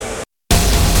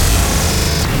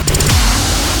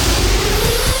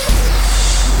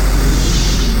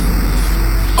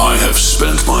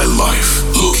my life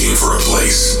looking for a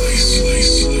place.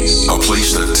 A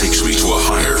place that takes me to a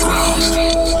higher ground.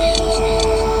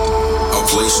 A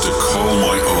place to call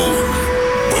my own,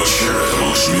 but share it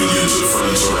amongst millions of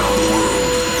friends around the world.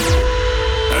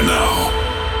 And now,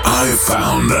 I've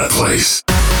found that place.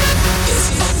 It's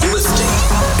uplifting.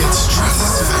 It's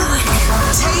stratospheric.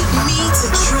 Take me to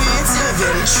trance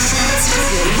heaven. Trance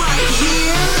heaven. Right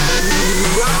here,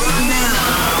 right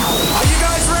now. Are you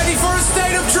guys ready for a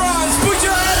state of trance? Put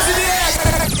your hands in the air.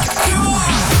 Come on.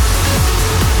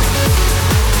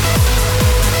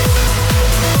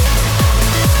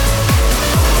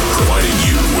 Providing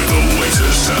you with the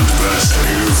latest and best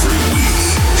every week.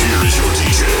 Here is your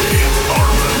DJ,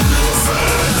 Armin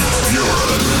van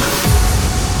Buuren.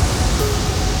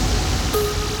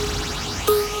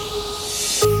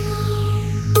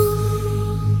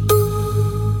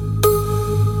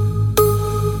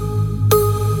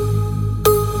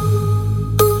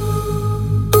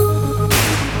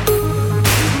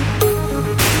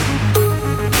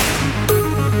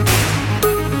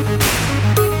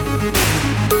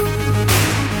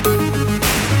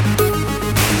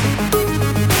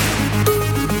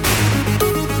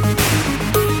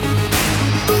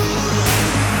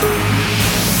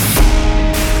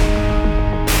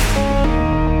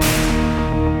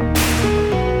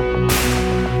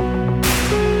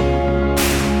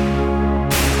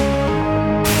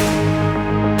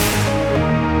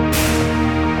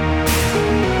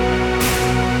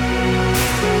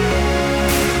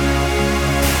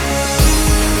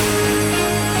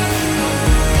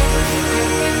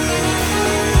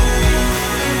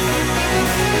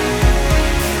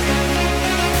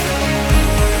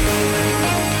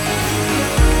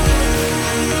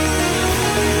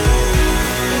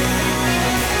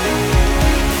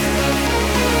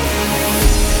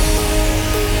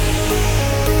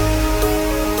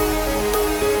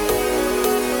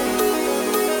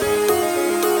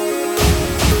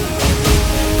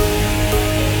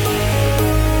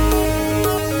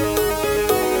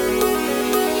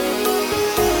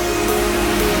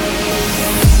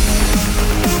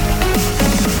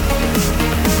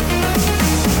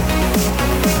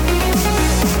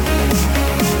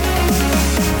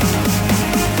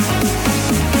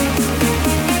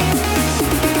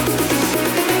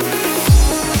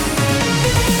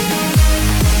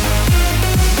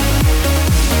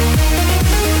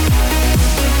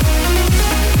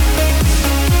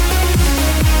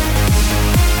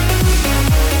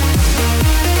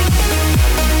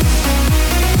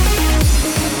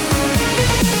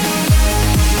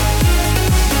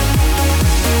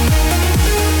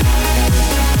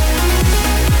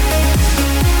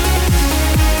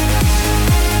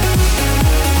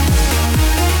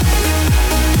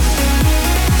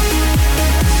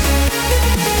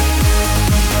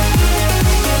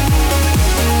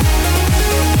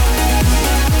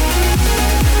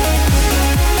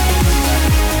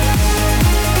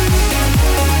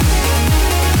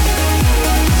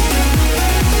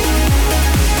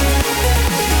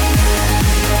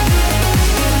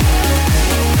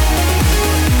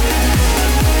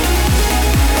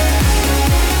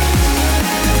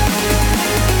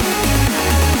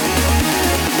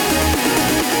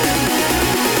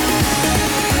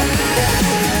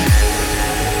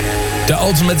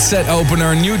 Ultimate set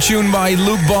opener, new tune by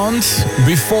Luke Bond.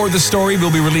 Before the Story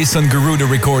will be released on Garuda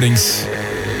Recordings.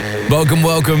 Welcome.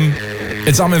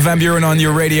 It's Armin van Buuren on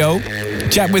your radio.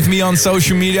 Chat with me on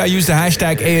social media. Use the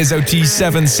hashtag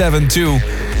ASOT772.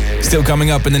 Still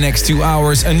coming up in the next 2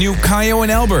 hours, a new Kayo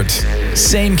and Albert,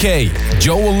 Same K,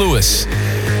 Joel Lewis.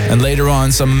 And later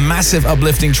on, some massive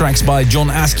uplifting tracks by John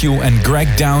Askew and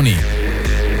Greg Downey.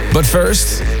 But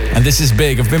first, and this is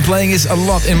big, I've been playing this a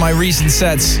lot in my recent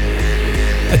sets,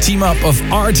 a team up of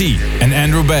Artie and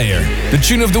Andrew Bayer. The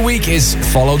tune of the week is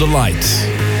Follow the Light.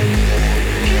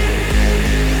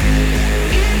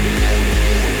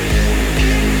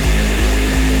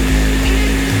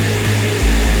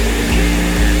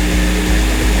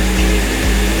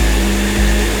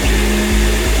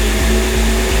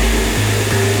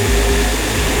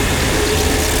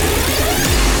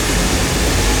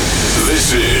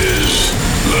 This is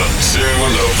the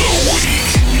tune of the week.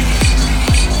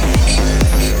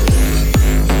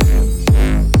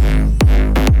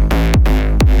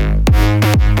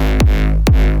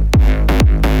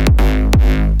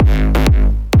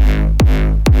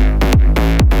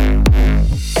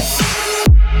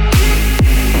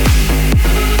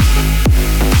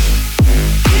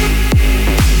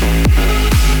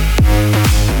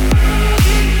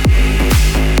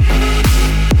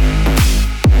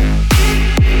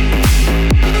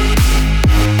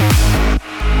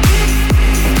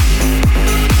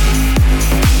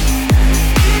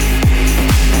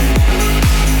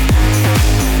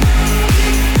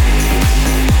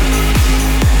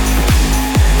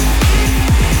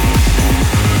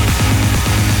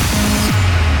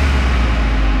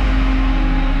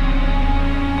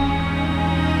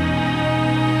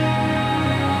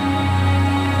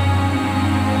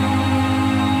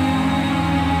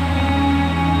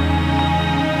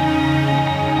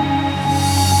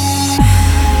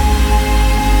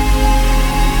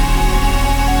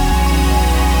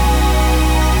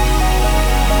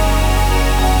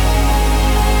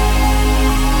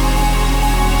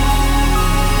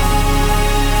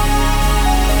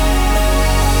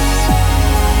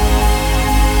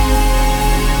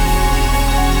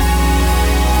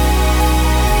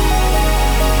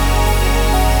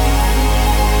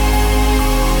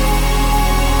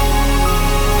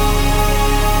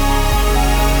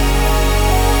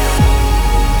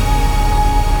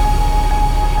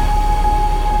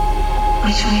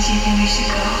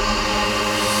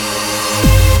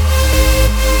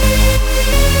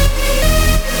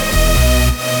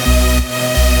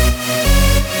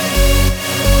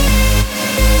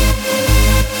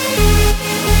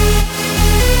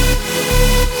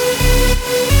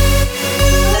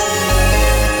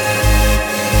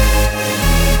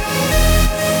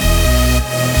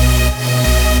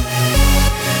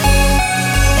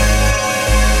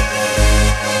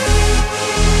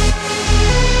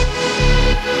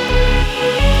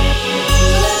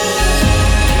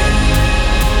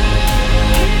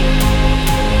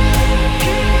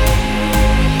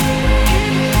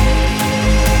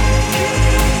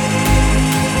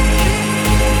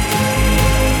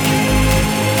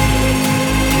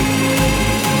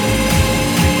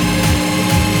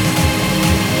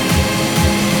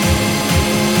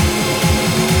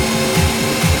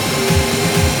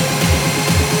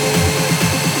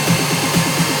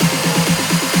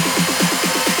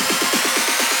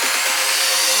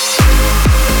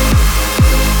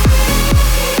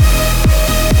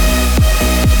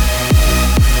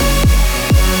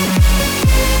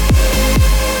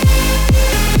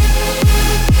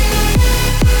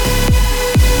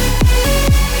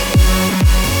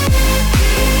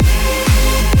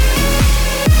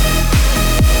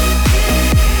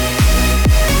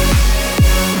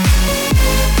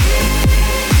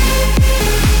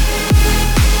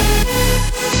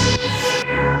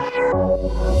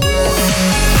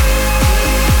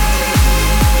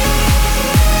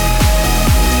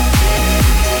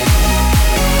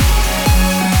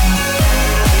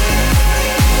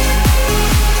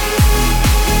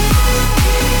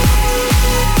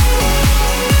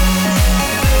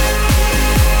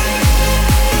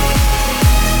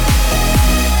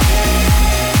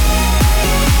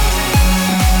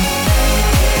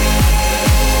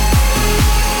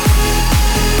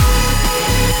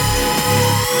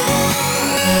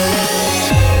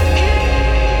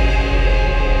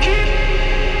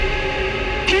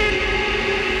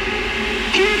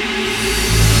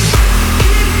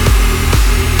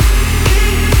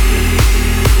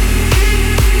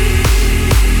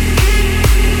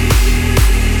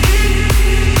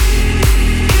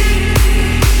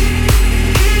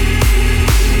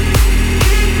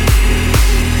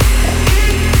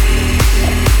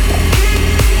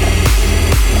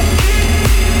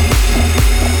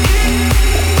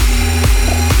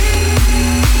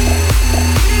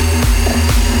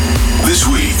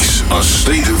 A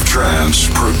State of Trance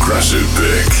progressive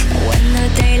pick. When the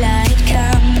daylight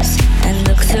comes and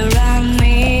looks around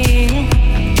me,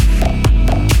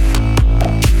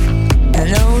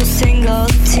 no single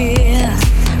tear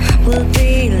will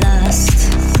be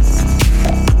lost.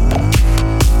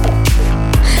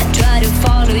 Try to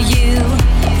follow you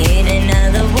in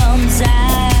another one's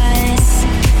eyes,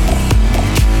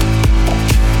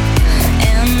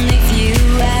 and if you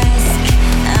ask,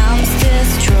 I'm still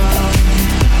strong.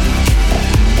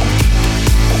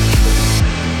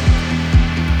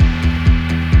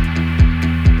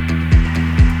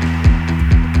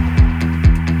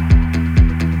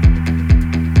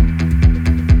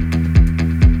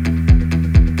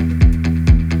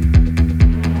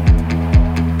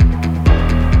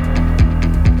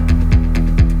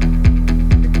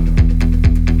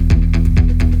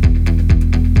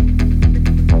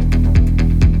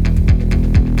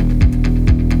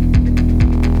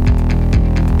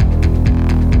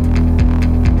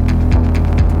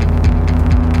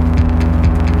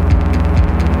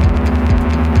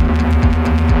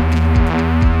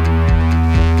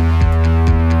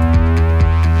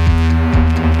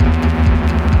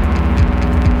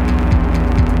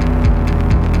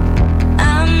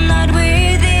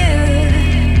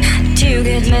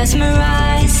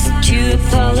 Mesmerized to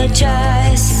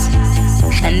apologize,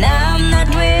 and I'm not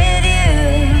with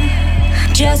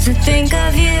you just to think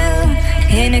of you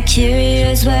in a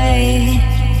curious way.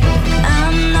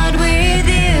 I'm not with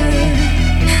you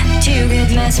to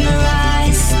get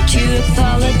mesmerized to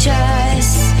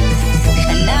apologize,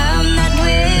 and I'm not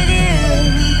with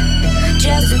you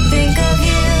just to think of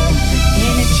you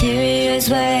in a curious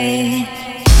way.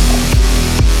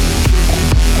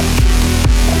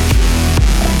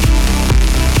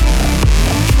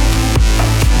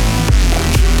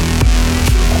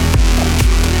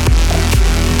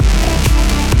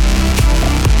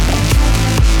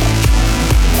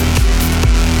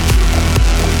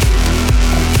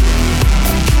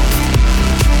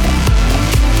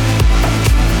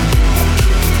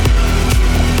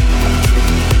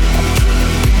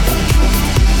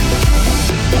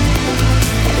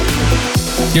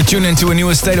 You're tuned into a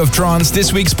new State of Trance.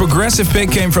 This week's progressive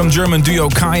pick came from German duo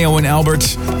Kayo and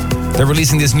Albert. They're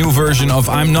releasing this new version of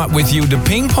I'm Not With You, the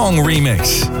Ping Pong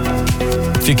remix.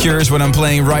 If you're curious what I'm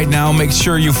playing right now, make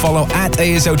sure you follow at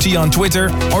ASOT on Twitter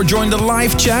or join the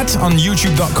live chat on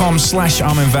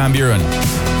youtube.com/Armin van Buuren.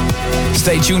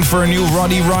 Stay tuned for a new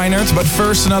Roddy Reinert, but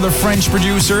first another French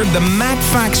producer, the Mad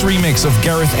Fax remix of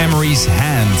Gareth Emery's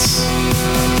Hands.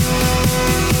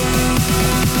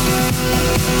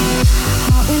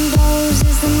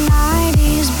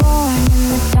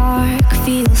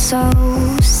 Feel so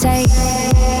safe.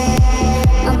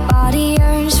 My body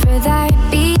yearns for that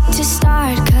beat to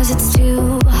start, 'cause it's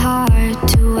too hard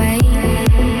to wait.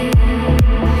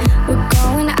 We're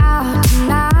going out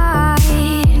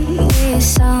tonight with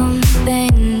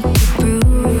something to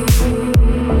prove.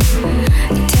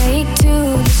 Take to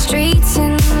the streets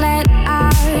and let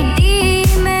our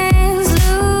demons loose.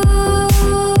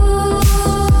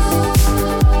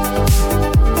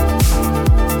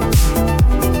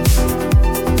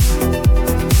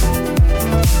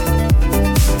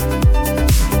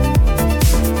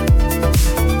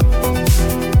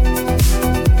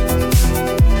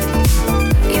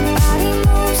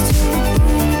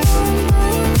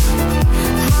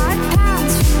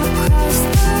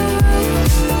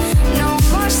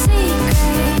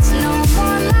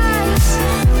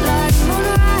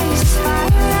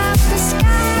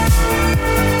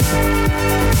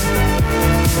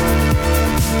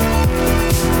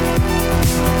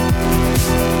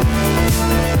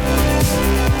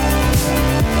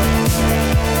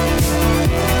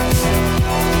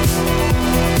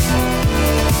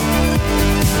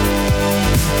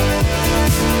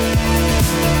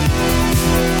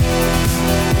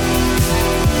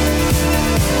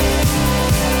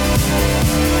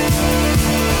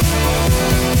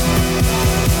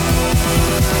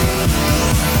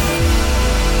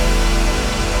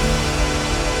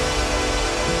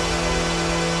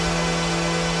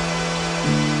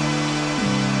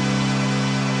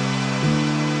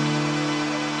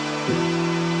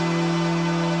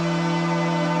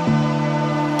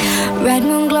 Red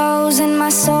moon glows and my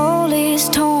soul is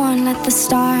torn. Let the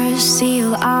stars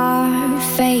seal our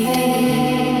fate.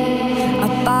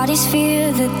 Our bodies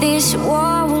fear that this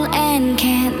war will end.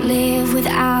 Can't live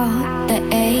without the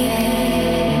aid.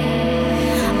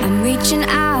 I'm reaching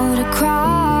out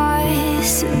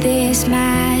across this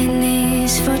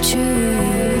madness for truth.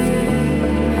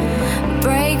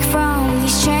 Break from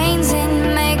these chains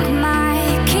and make my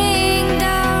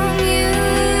kingdom you.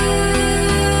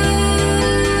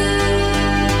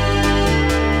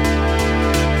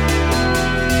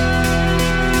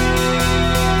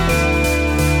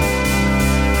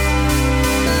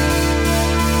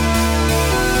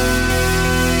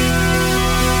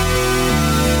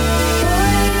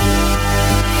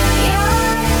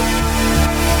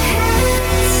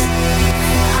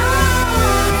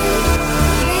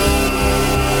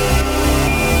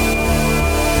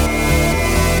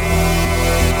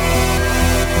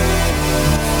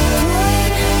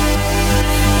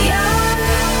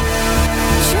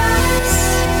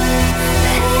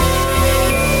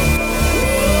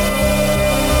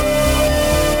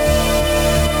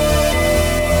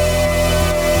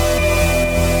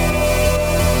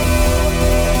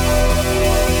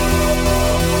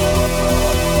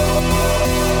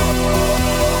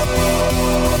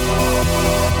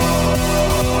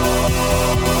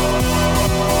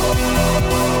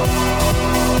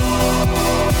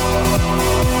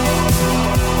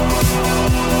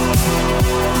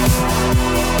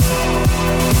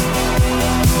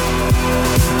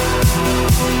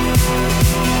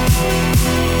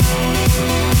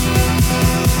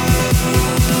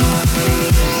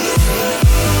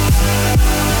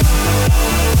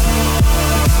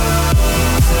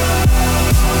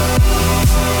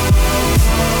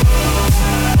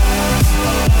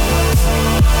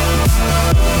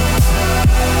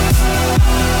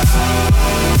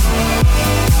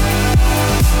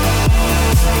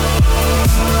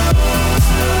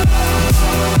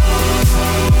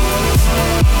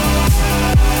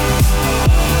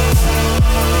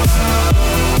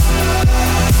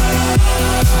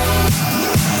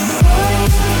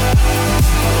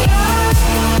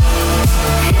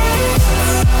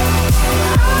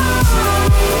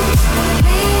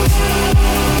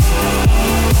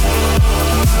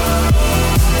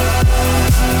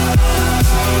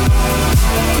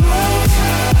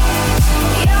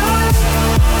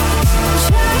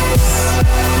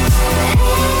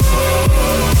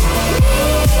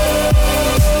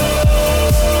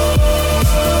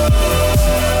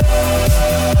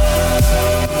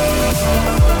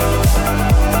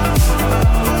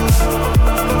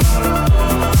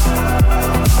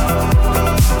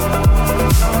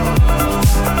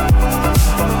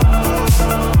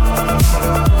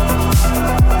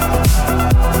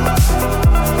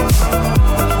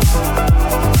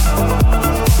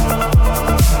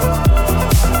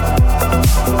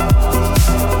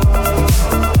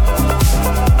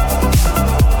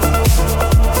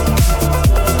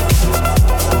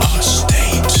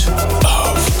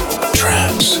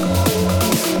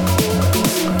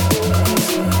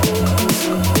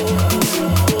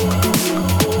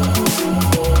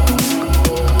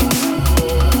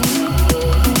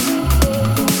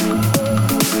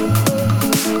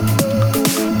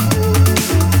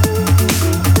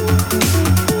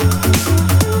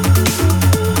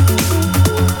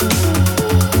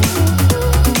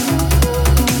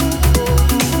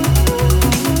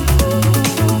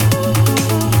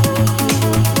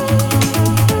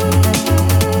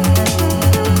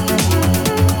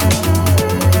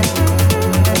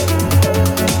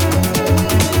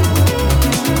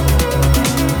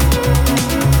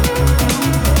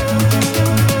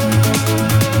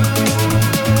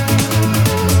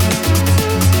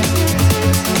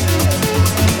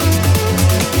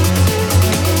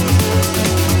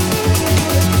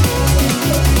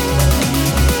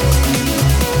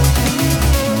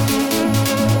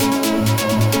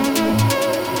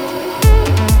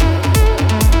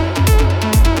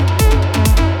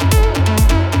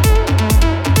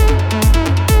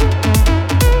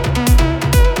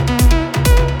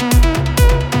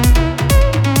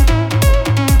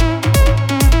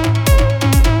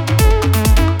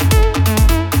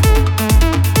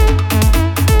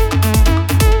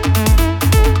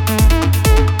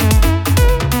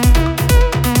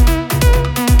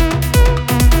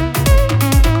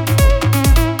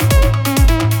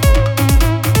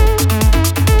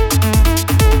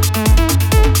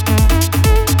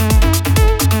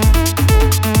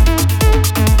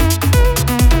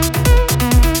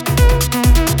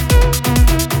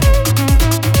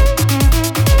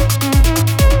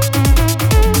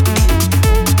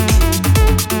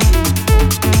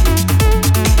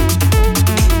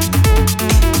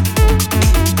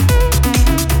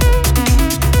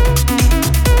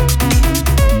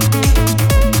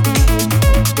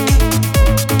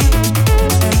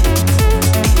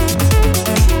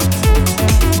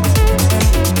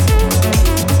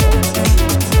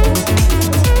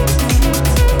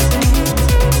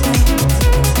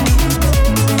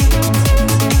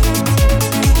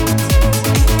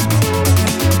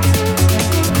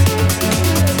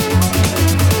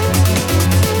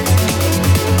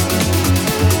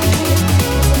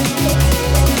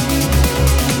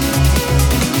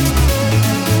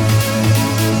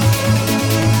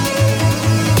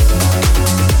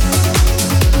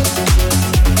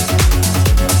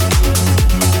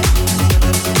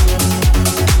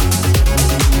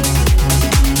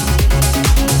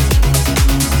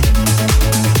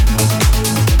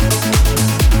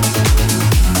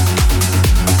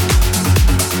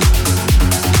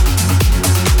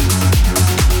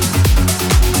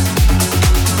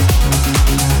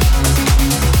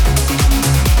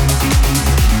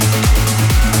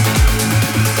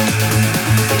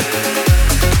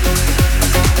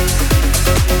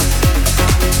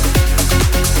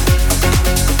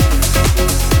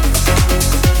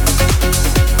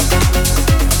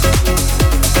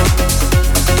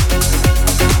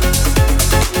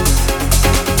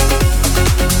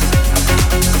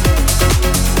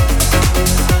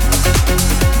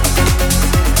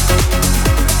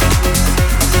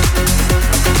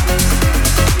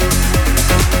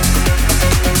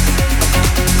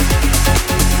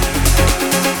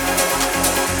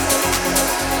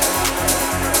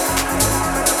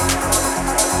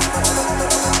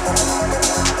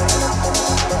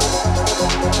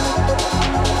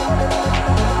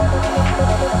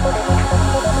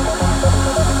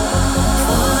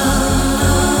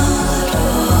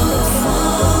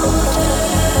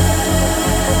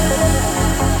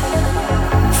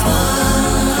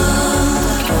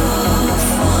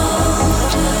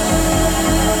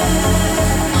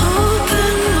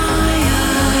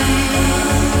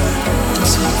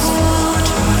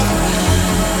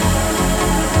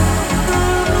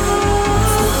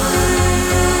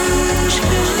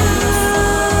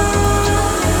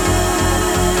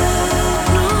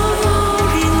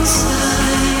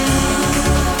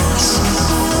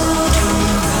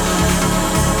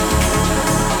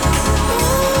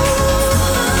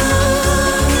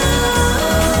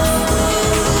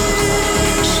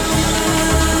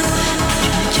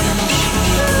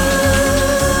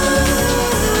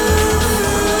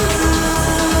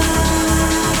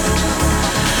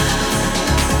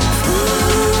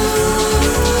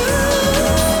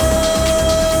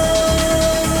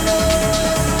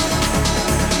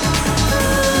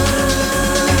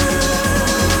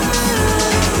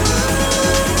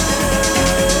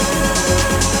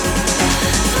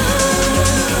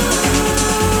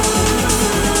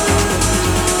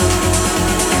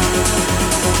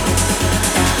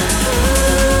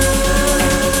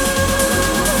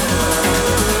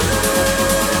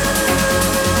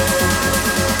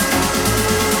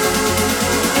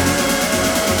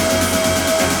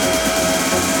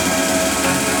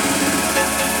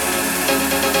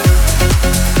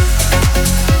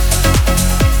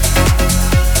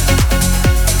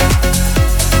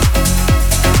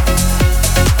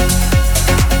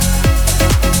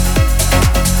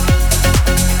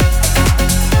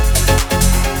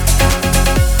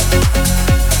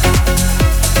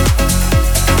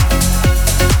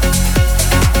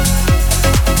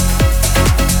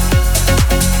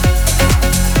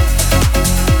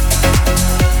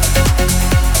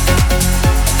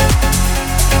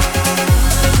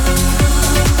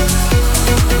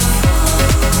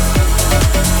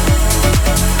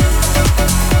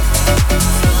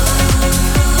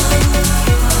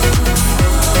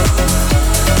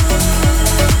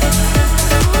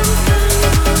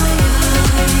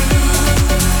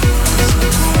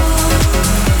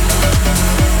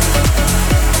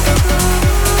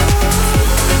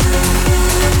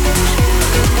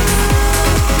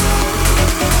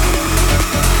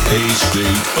 A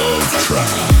State of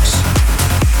Trance.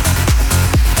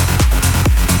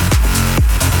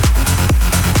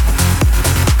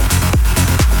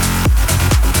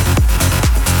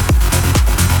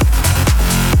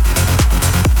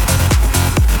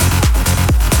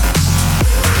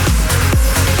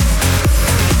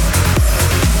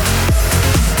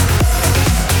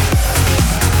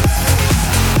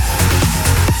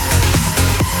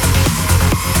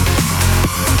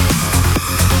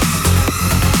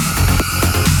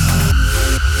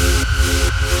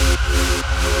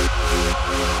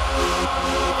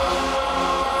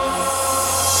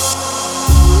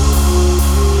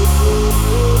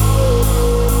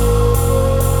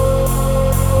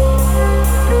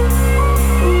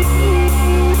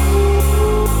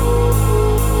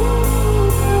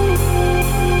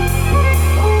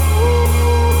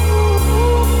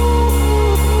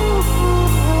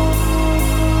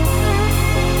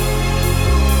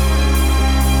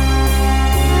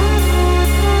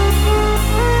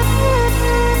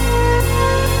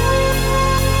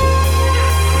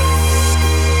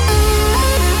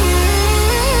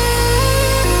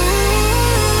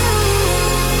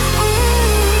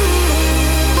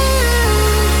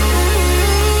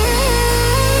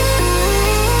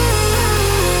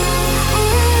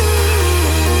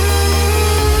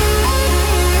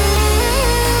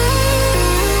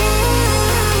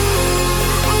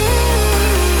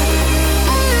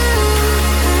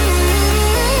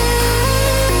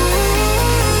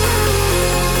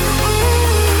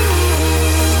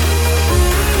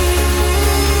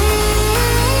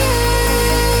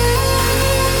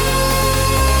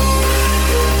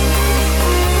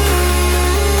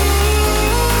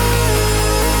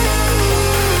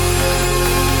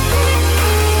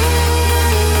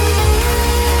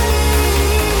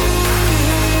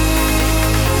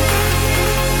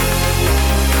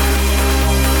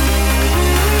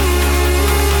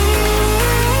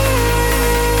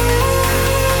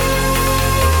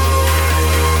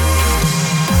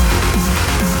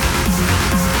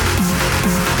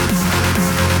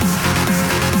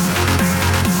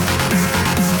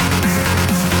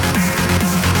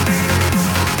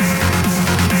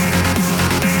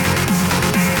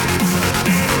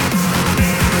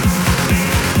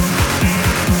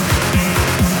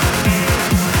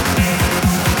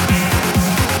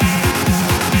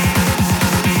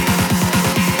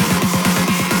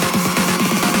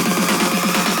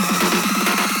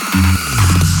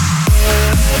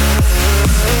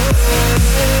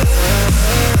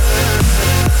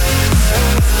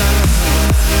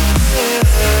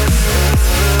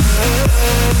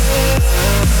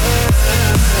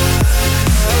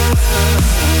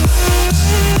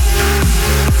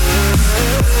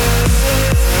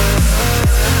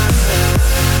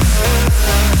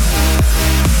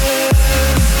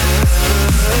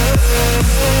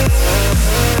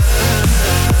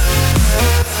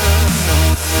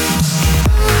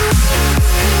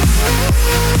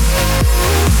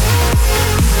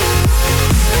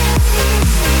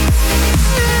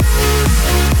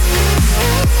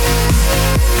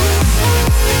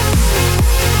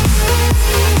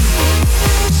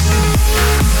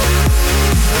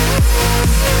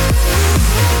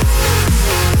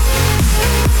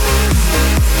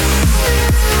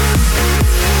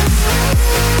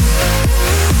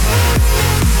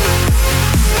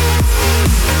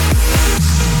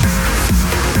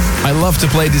 I love to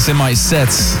play this in my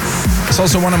sets. It's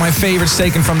also one of my favorites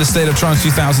taken from the State of Trance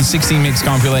 2016 mix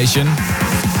compilation.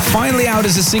 Finally out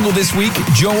as a single this week,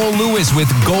 Joel Lewis with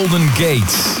Golden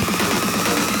Gates.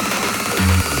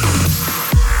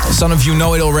 Some of you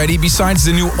know it already. Besides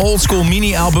the new Old School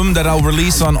mini album that I'll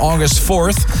release on August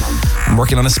 4th, I'm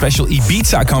working on a special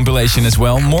Ibiza compilation as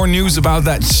well. More news about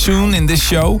that soon in this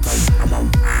show.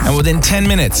 And within 10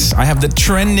 minutes, I have the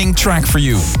trending track for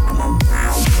you.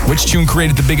 Which tune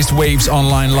created the biggest waves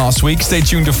online last week? Stay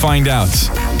tuned to find out.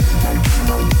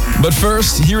 But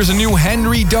first, here's a new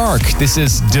Henry Dark. This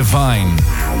is Divine.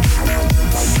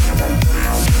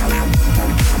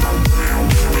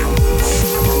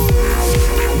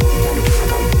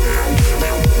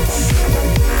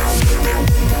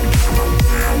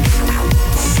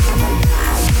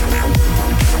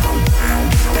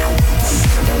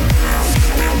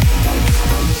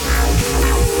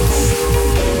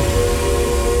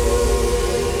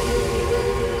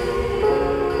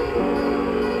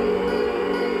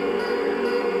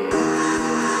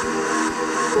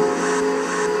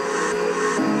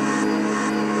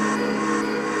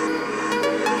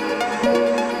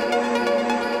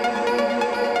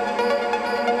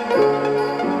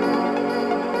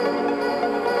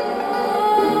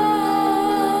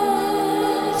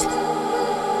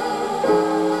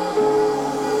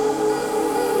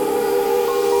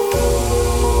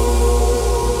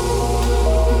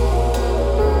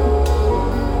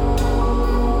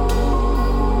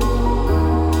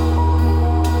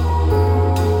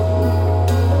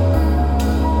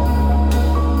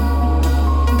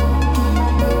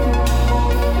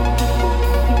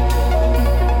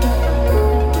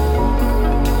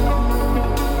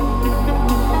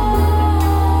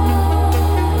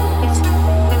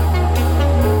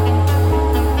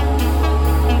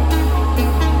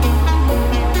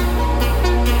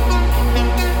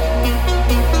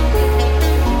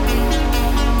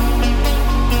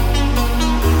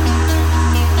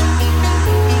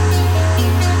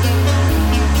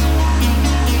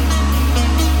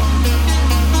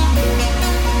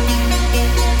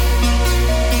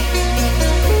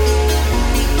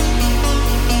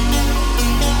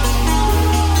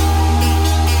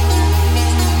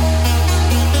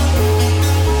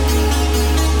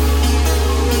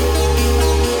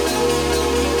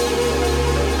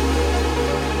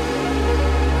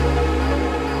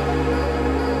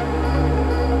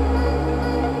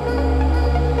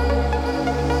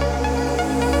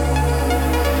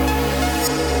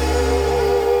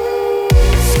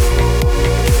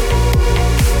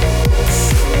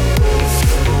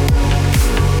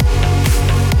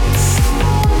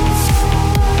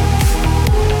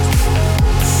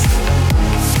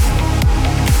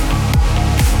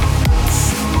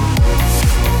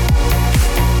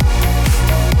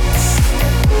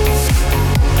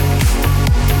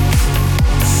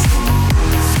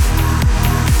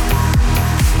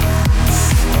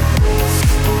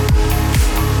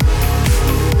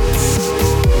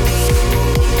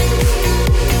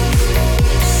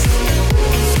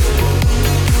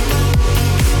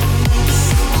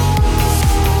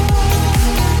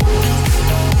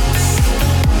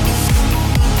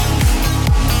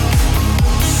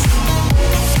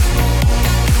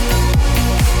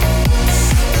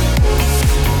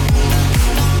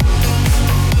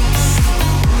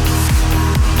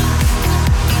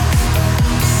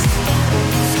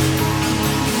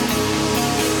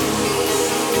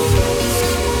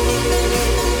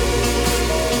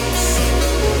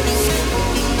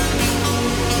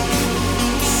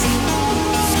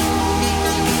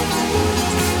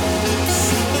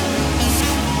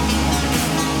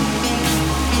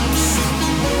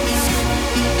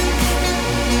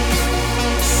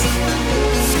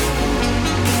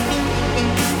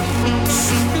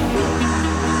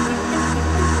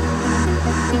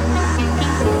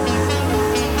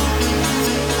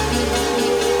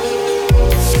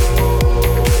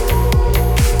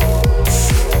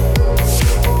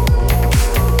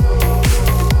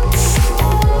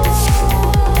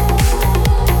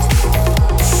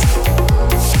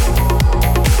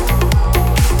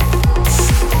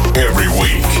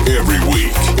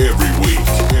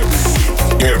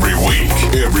 Every week,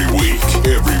 every week,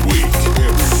 every week,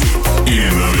 every week.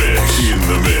 In the mix, in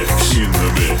the mix, in the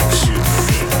mix, in the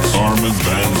mix. Armin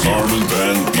van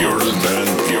Buuren,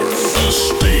 a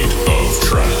state of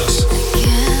trance.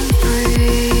 Can't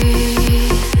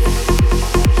breathe.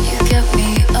 You got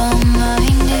me on my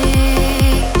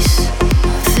knees.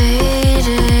 I'm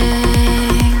fading.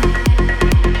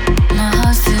 My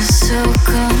heart feels so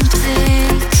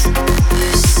complete.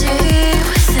 You see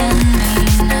within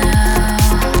me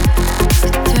now.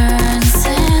 It burns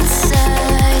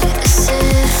inside as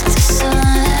if the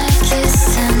sunlight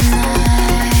kissed the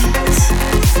night.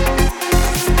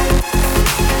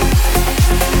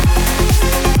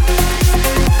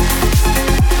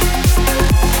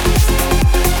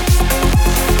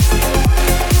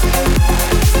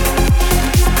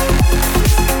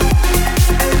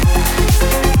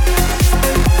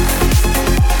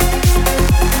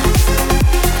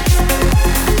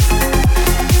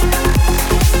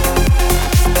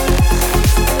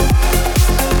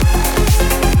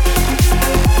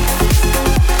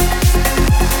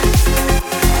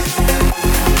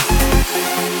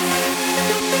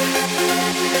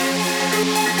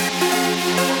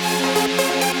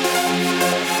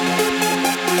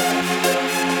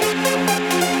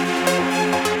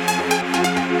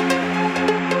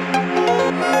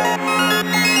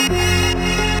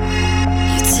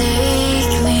 You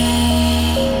take me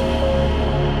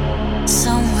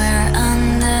somewhere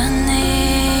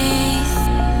underneath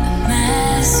the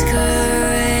masquerade.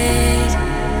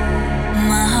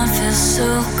 My heart feels so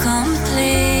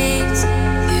complete.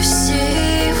 You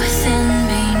see within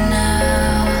me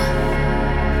now.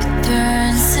 It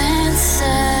burns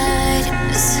inside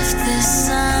as if the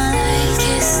sunlight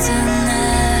kissed the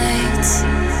night.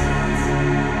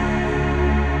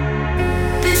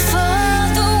 Before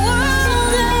the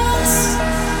world ends,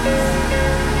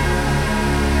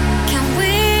 can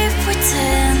we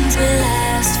pretend we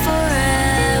last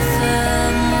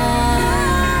forevermore?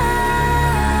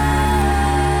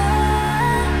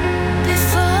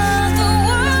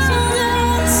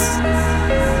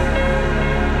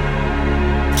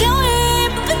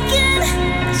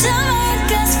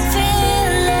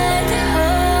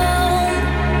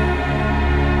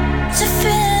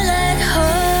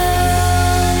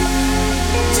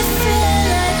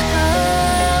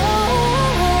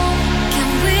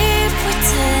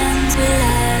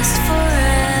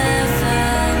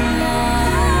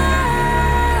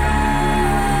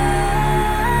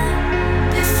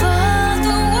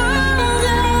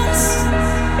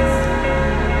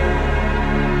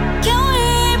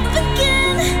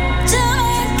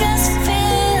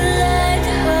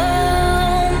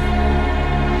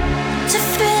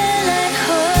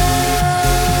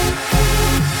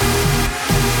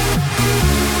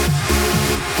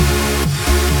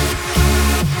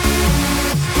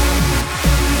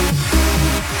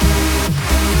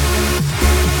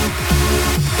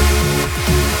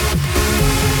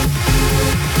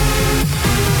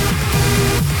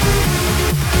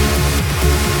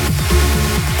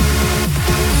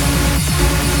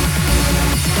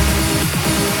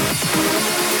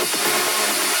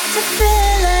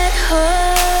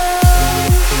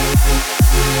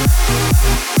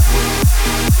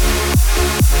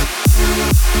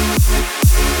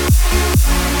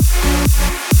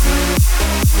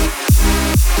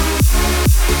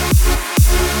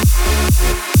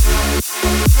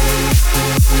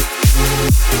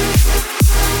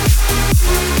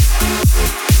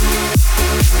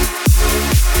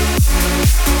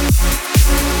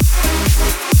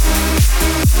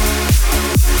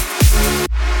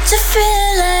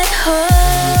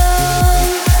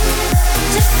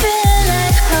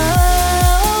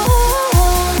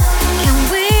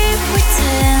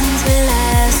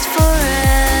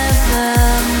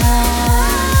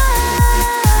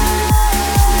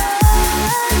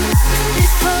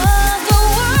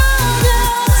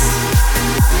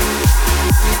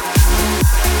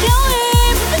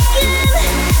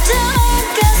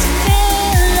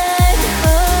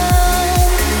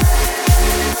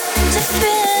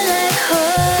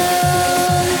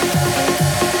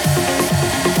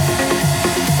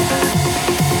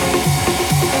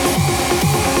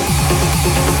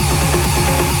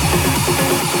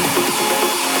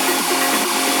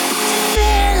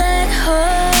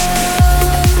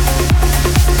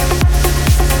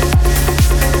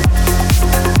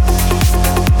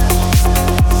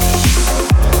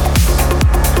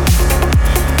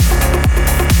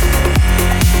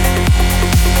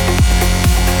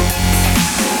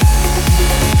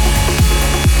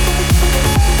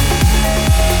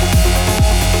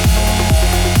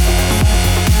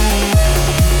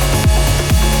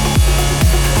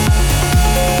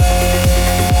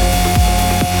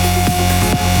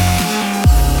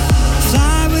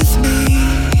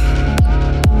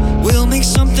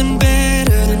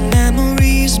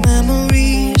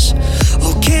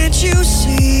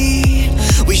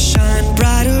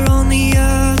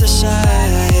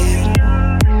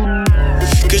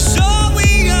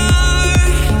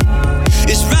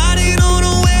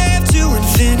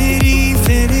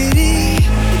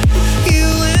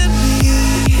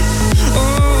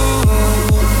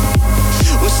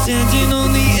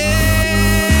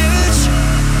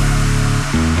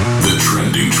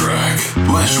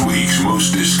 week's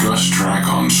most discussed track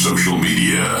on social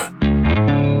media.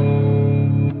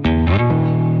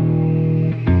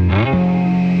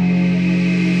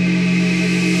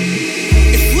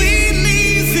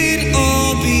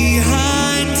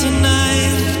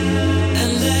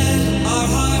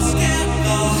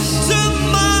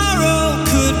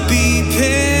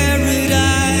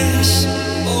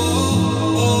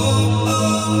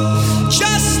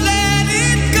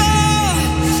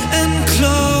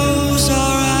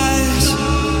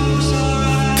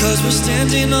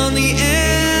 Standing on the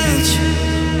edge,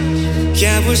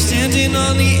 yeah, we're standing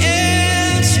on the edge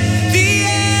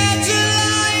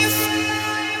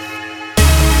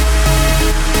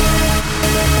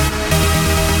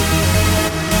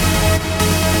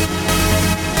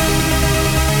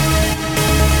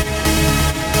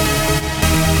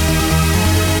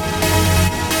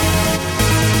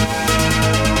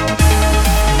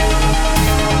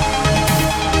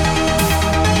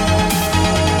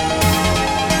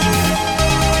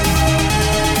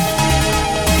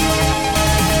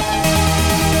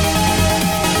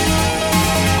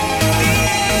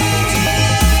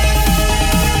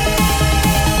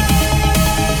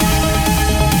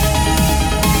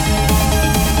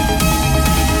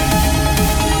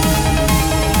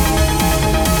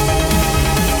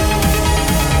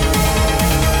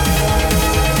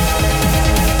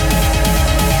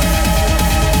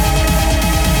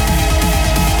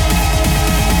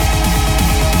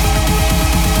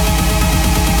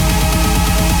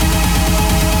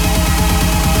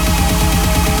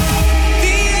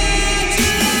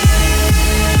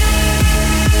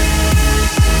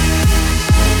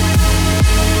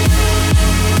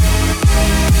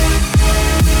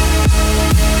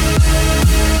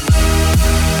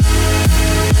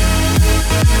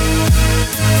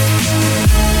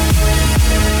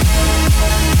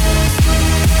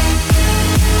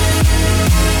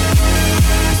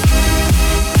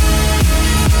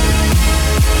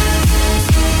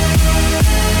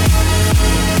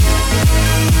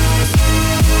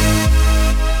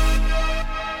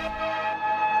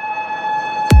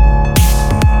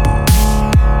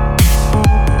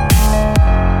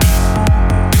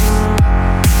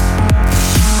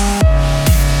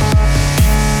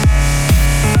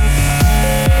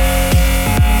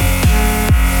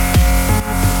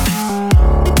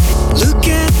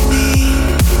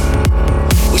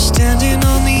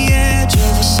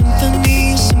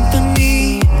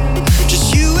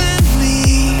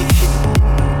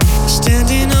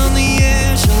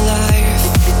of life.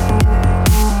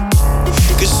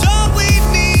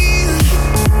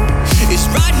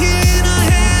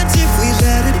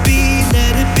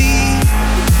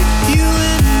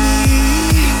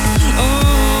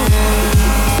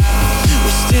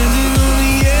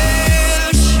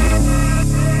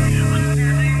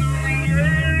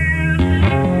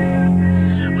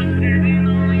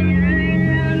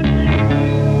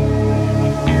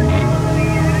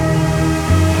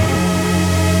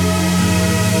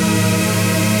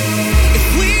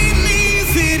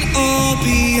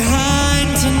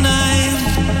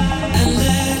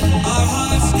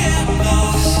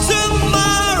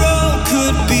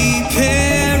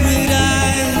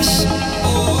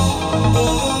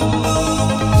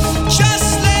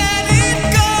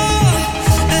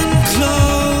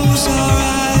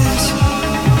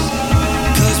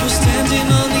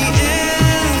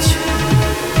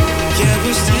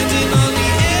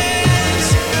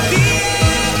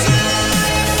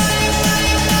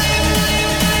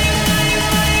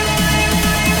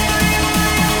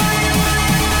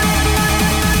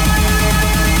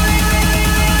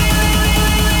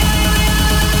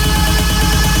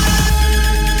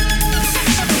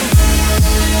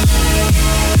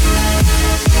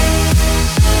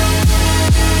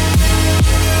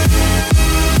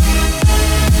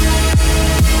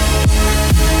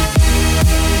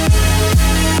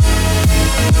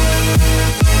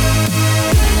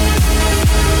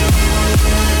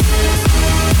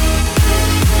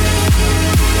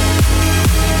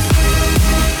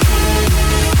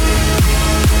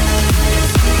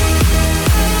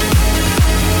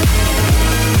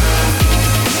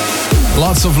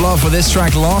 Lots of love for this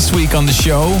track last week on the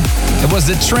show. It was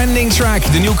the trending track,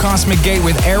 the new Cosmic Gate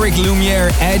with Eric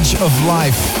Lumiere, Edge of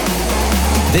Life.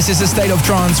 This is A State of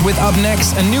Trance with up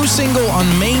next a new single on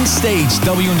Main Stage,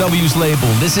 W&W's label.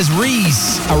 This is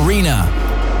Reese, Arena.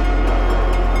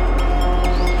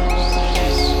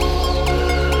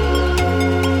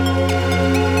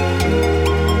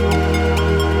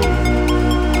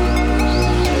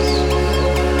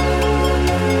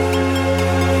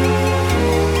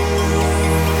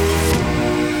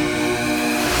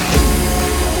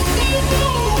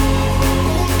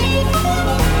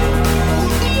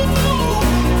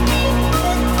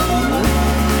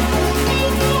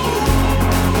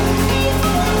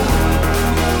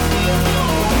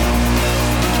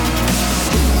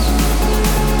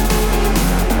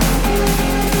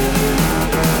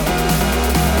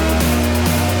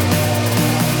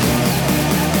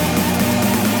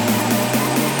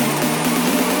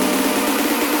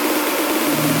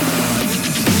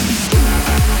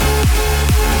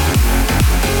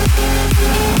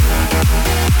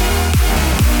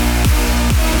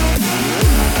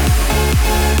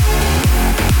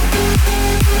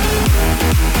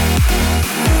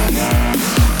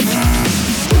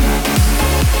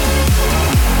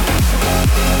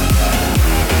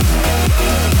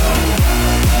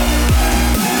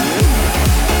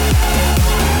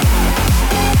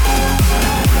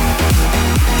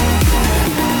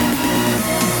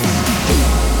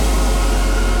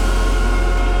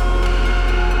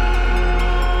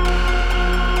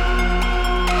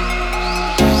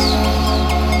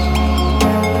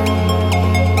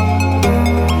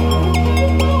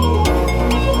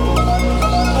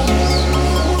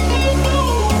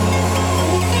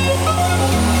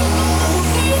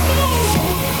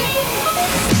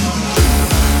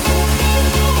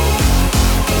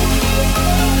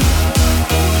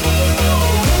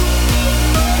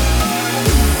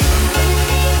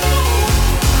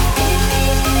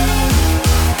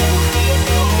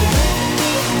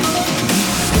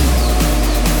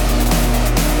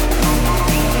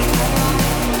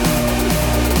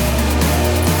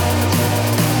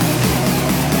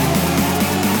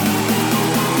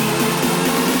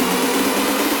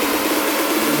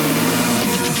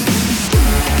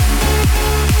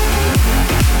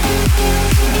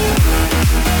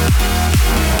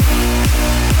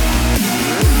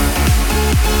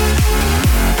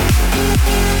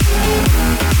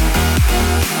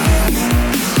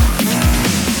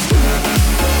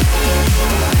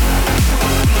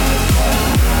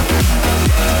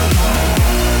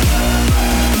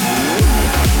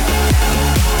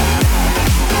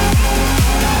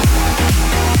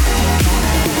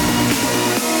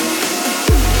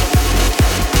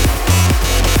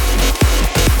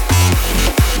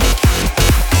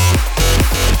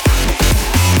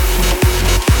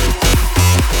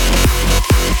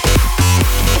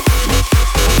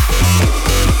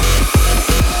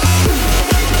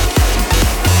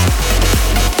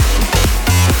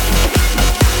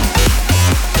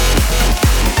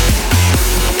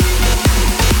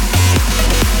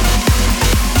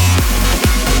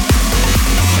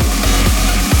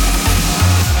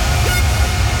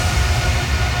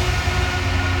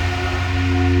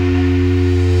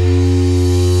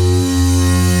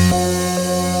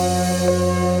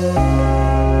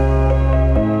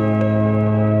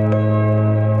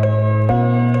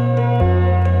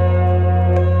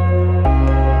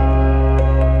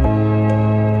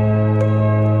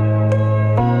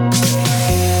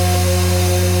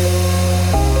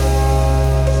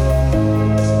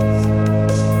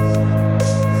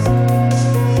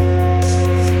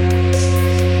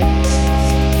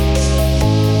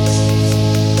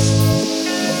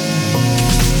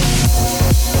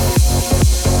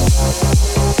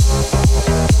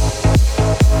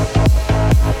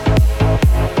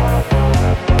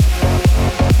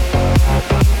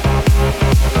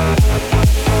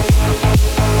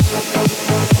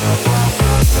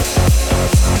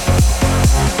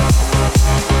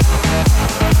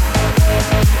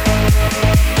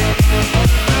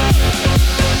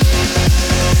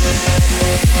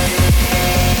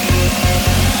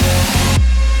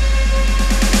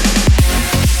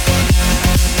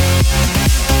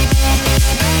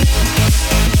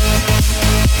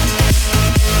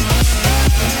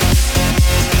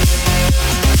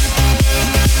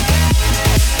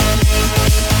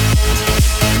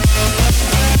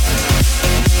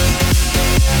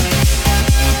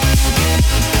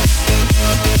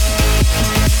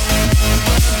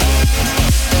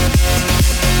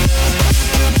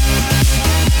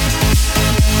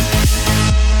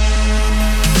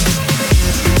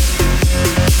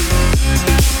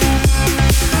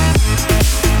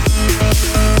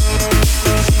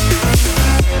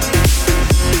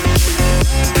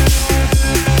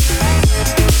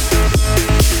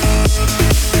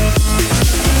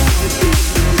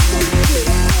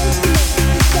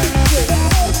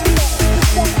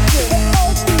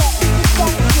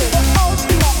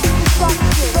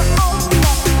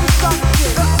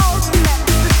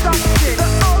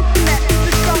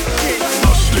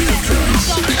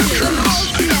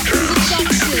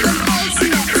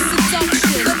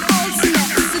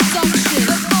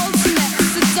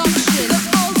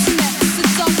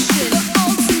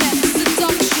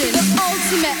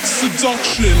 ultimate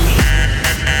seduction.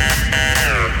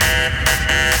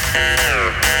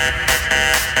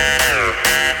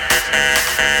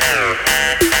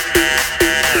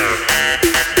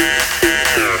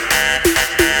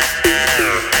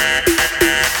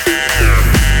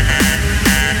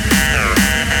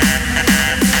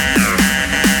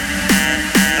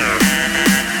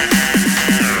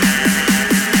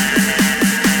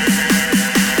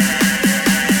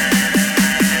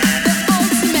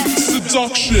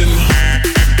 Seduction.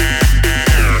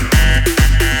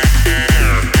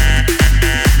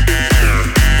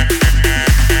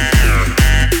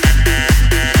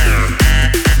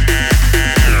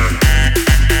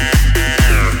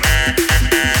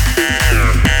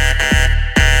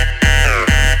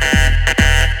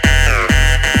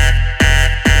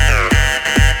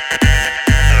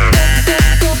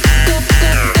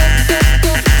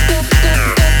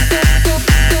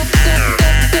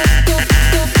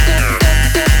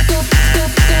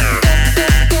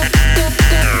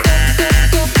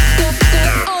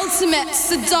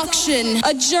 Seduction,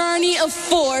 a journey of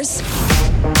force.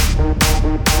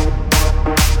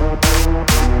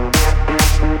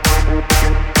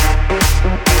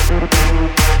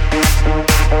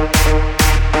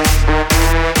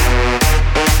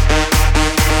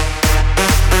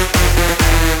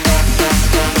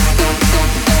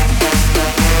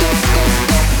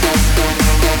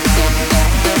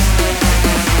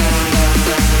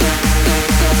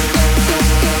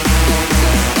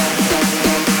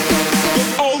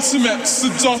 Ultimate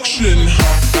seduction.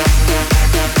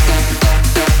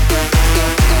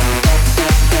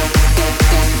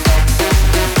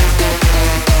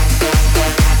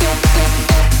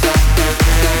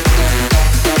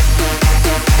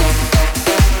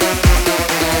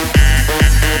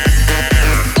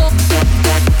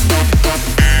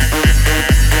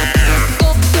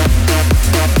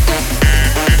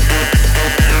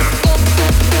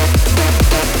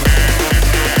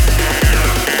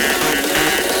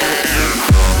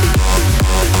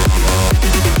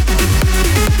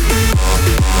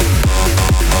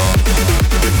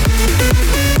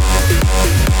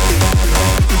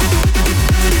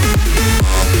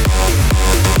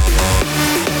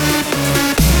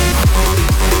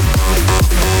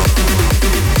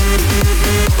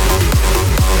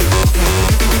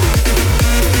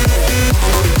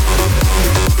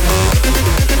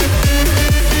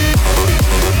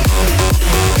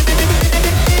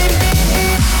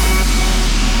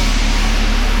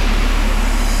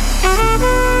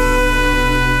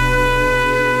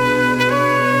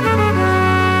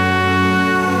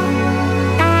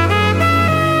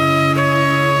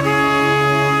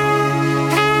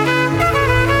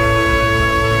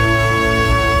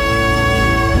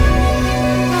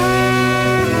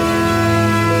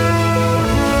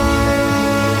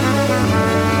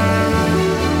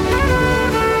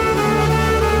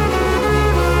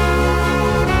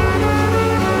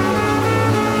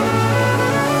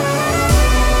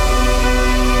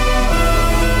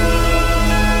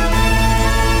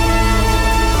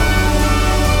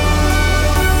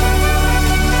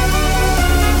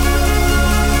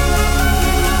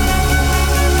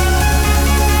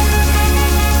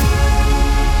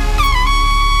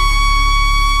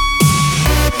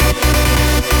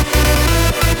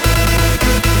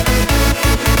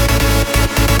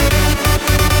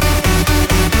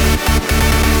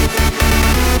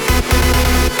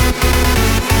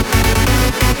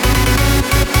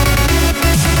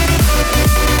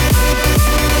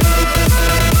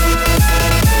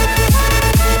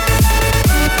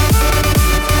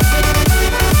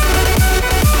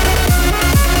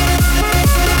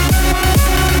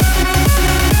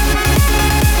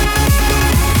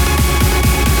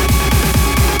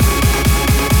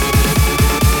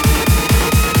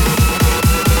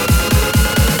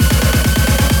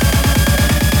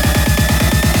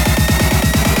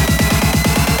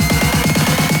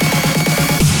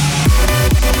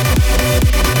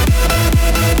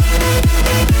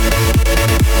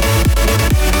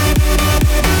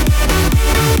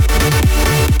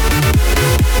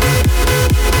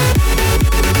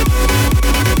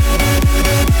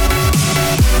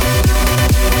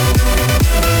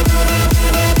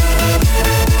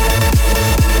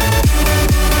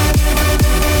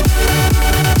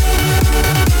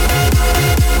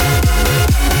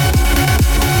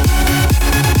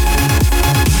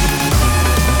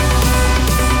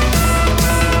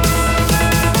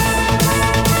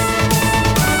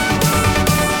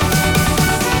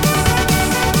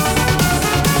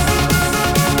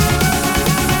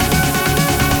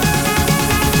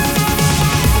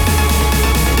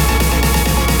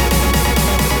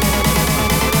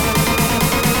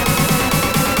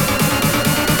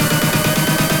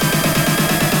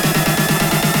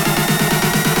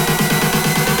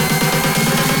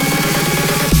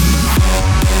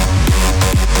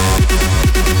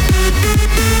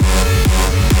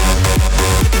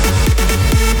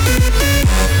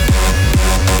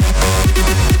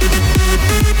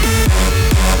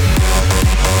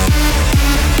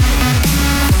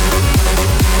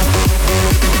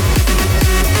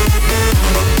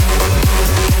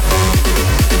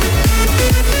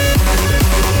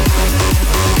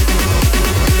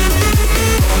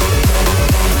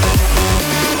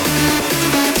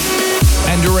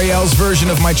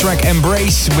 version of my track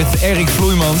Embrace with Erik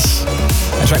Vloeimans.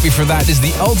 The track before that is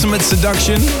The Ultimate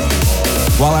Seduction.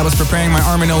 While I was preparing my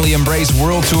Armin Only Embrace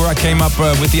World Tour, I came up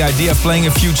with the idea of playing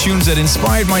a few tunes that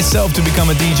inspired myself to become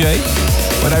a DJ.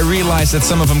 But I realized that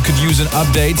some of them could use an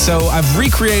update, so I've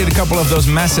recreated a couple of those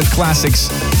massive classics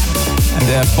and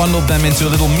bundled them into a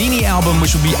little mini album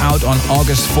which will be out on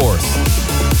August 4th.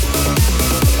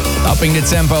 Upping the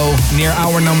tempo near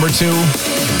hour number 2.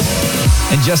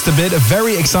 In just a bit, a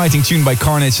very exciting tune by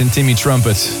Carnage and Timmy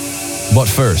Trumpet. But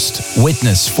first,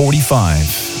 Witness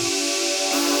 45.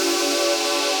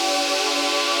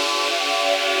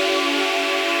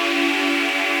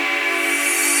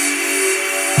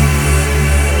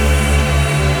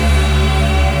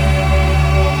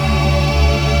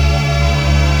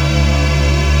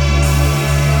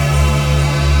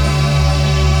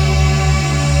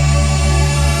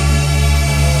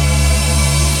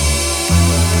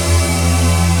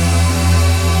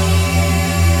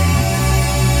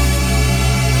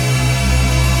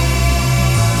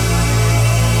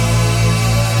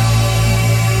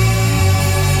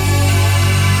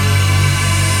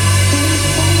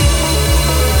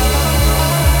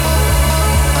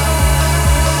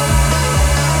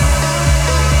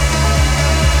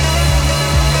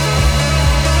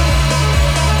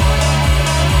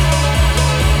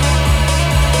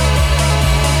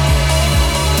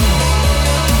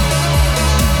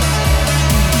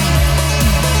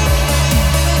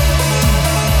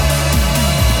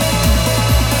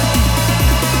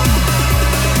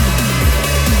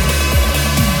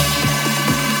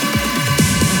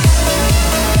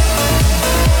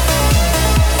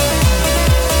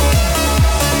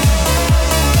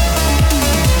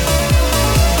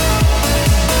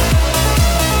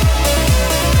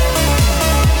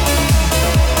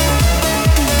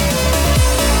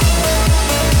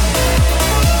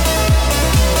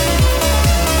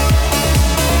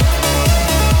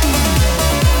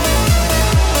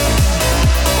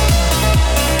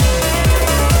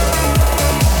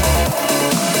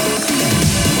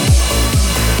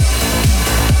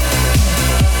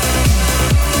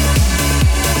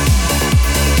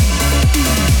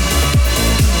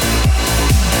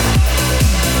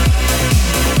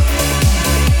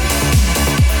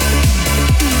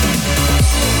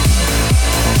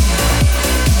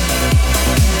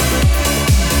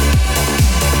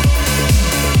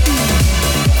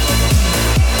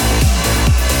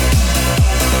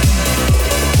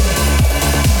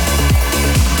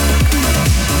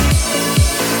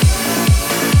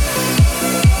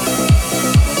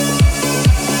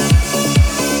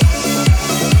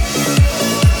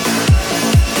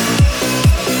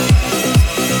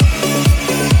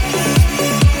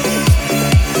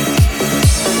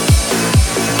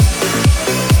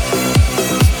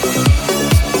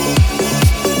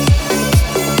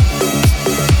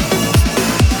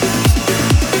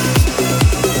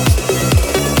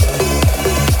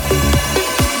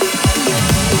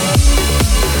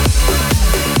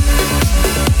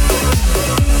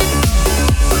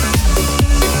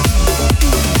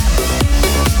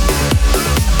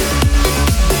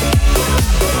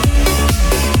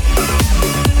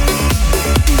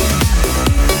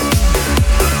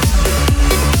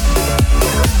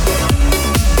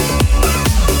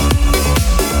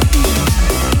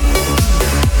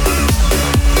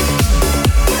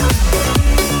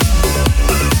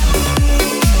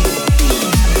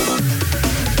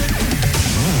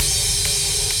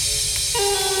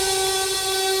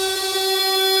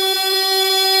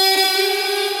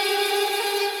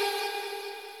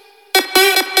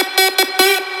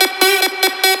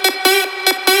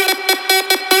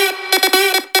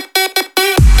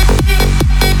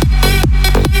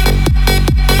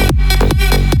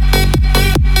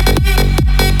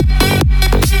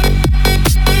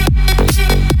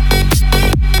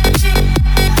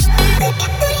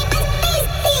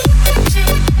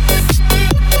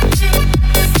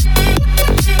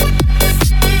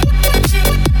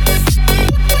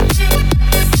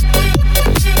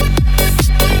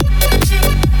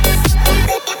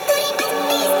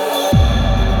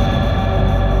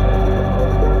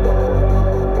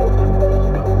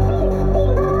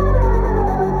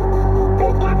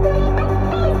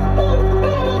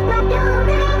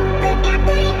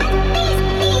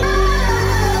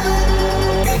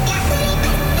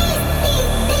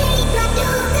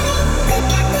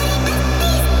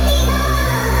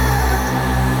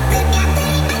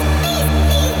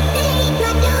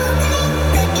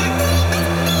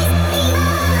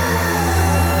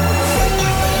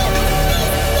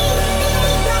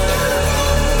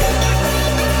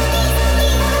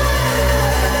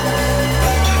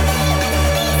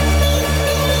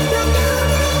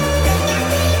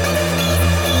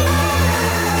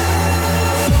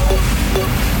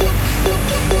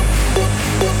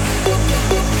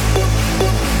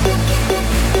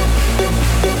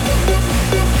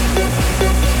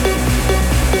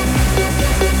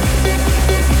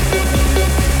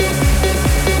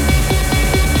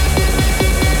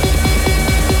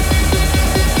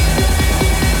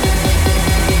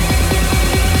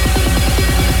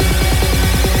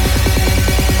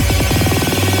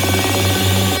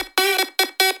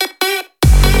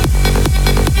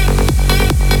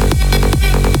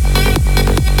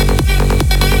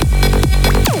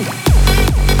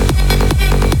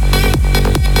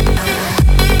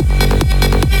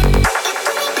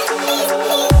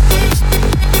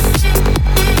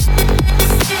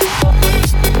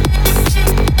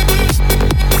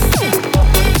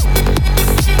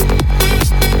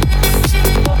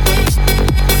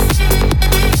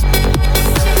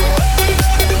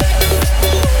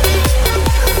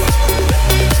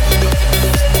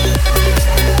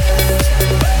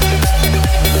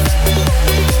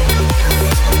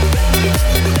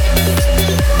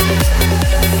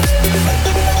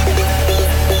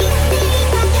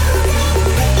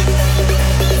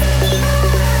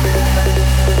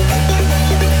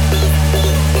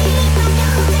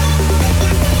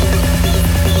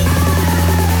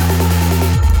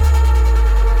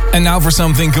 And now for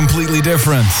something completely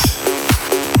different.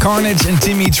 Carnage and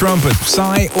Timmy Trumpet,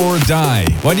 Psy or Die.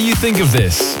 What do you think of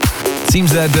this? It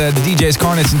seems that the DJs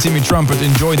Carnage and Timmy Trumpet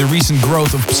enjoy the recent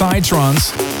growth of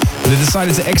Psytrance. They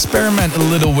decided to experiment a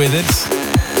little with it.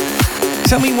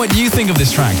 Tell me what you think of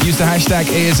this track. Use the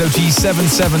hashtag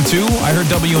ASOT772. I heard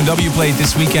W&W play it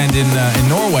this weekend in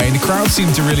Norway, and the crowd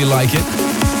seemed to really like it.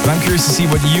 But I'm curious to see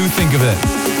what you think of it.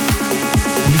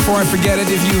 And before I forget it,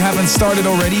 if you haven't started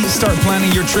already, start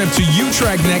planning your trip to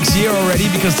Utrecht next year already,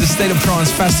 because the State of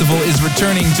Trance Festival is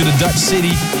returning to the Dutch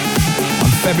city on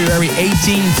February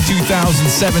 18th,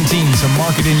 2017. So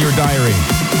mark it in your diary.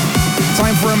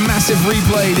 Time for a massive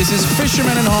replay. This is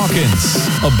Fisherman and Hawkins,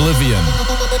 Oblivion.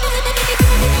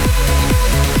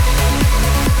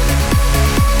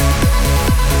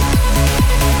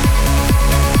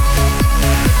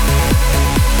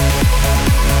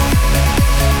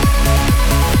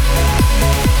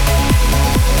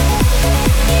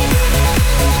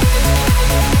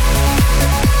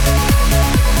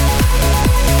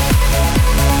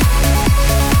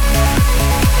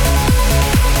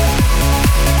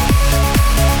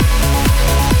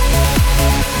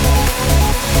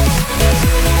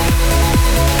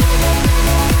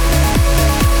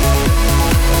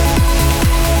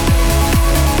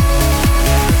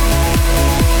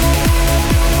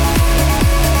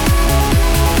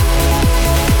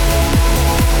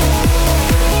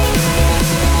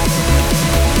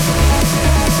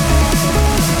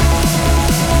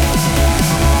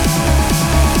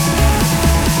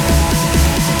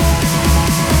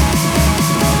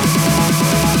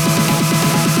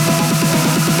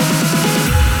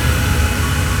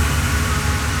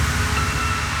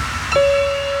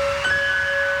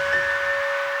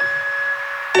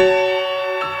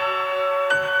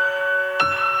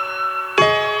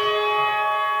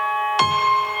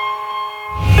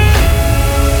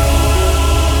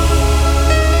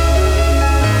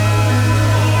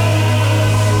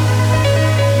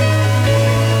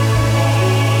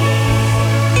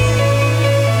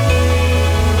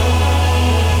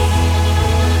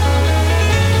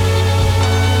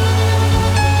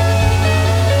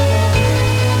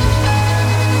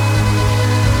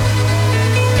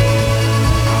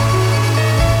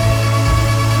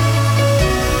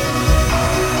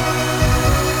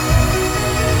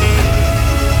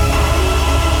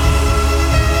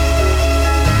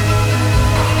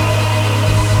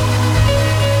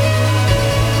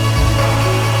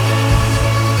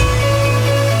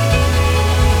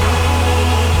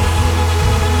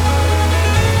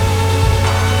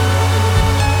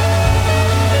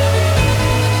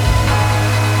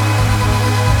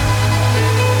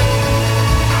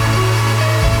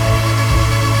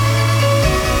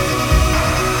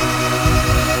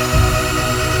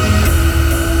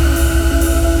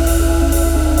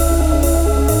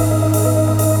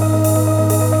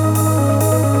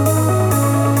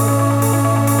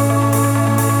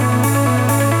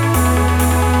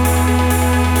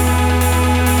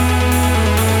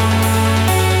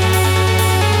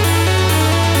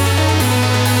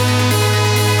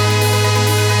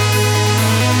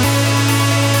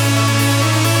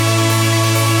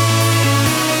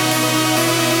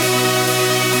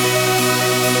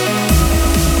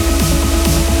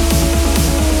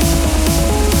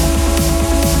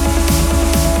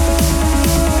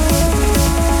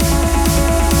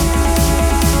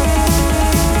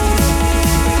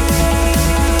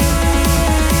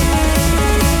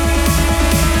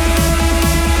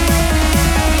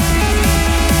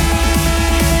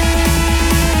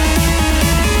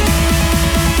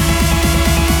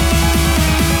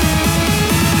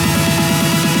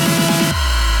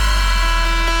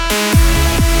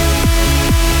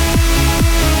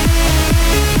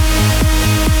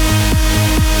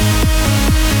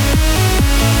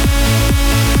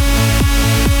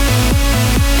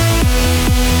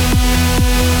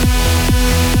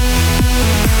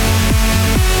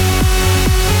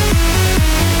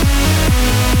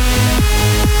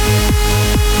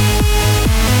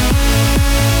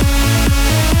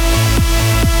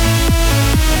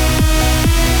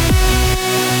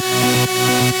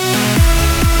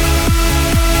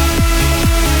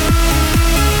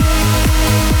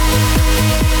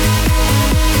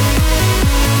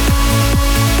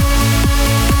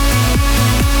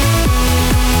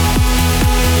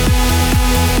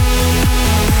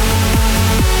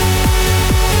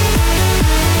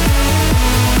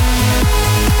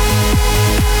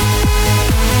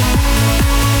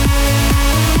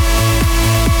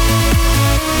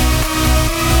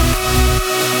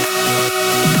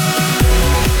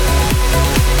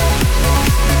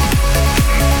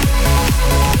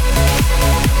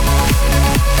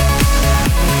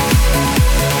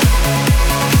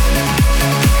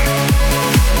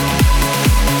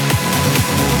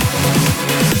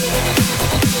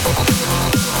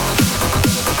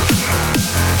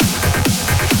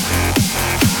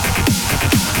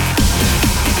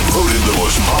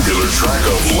 track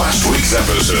of last week's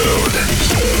episode.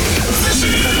 This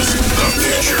is the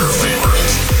Future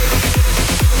Favorite.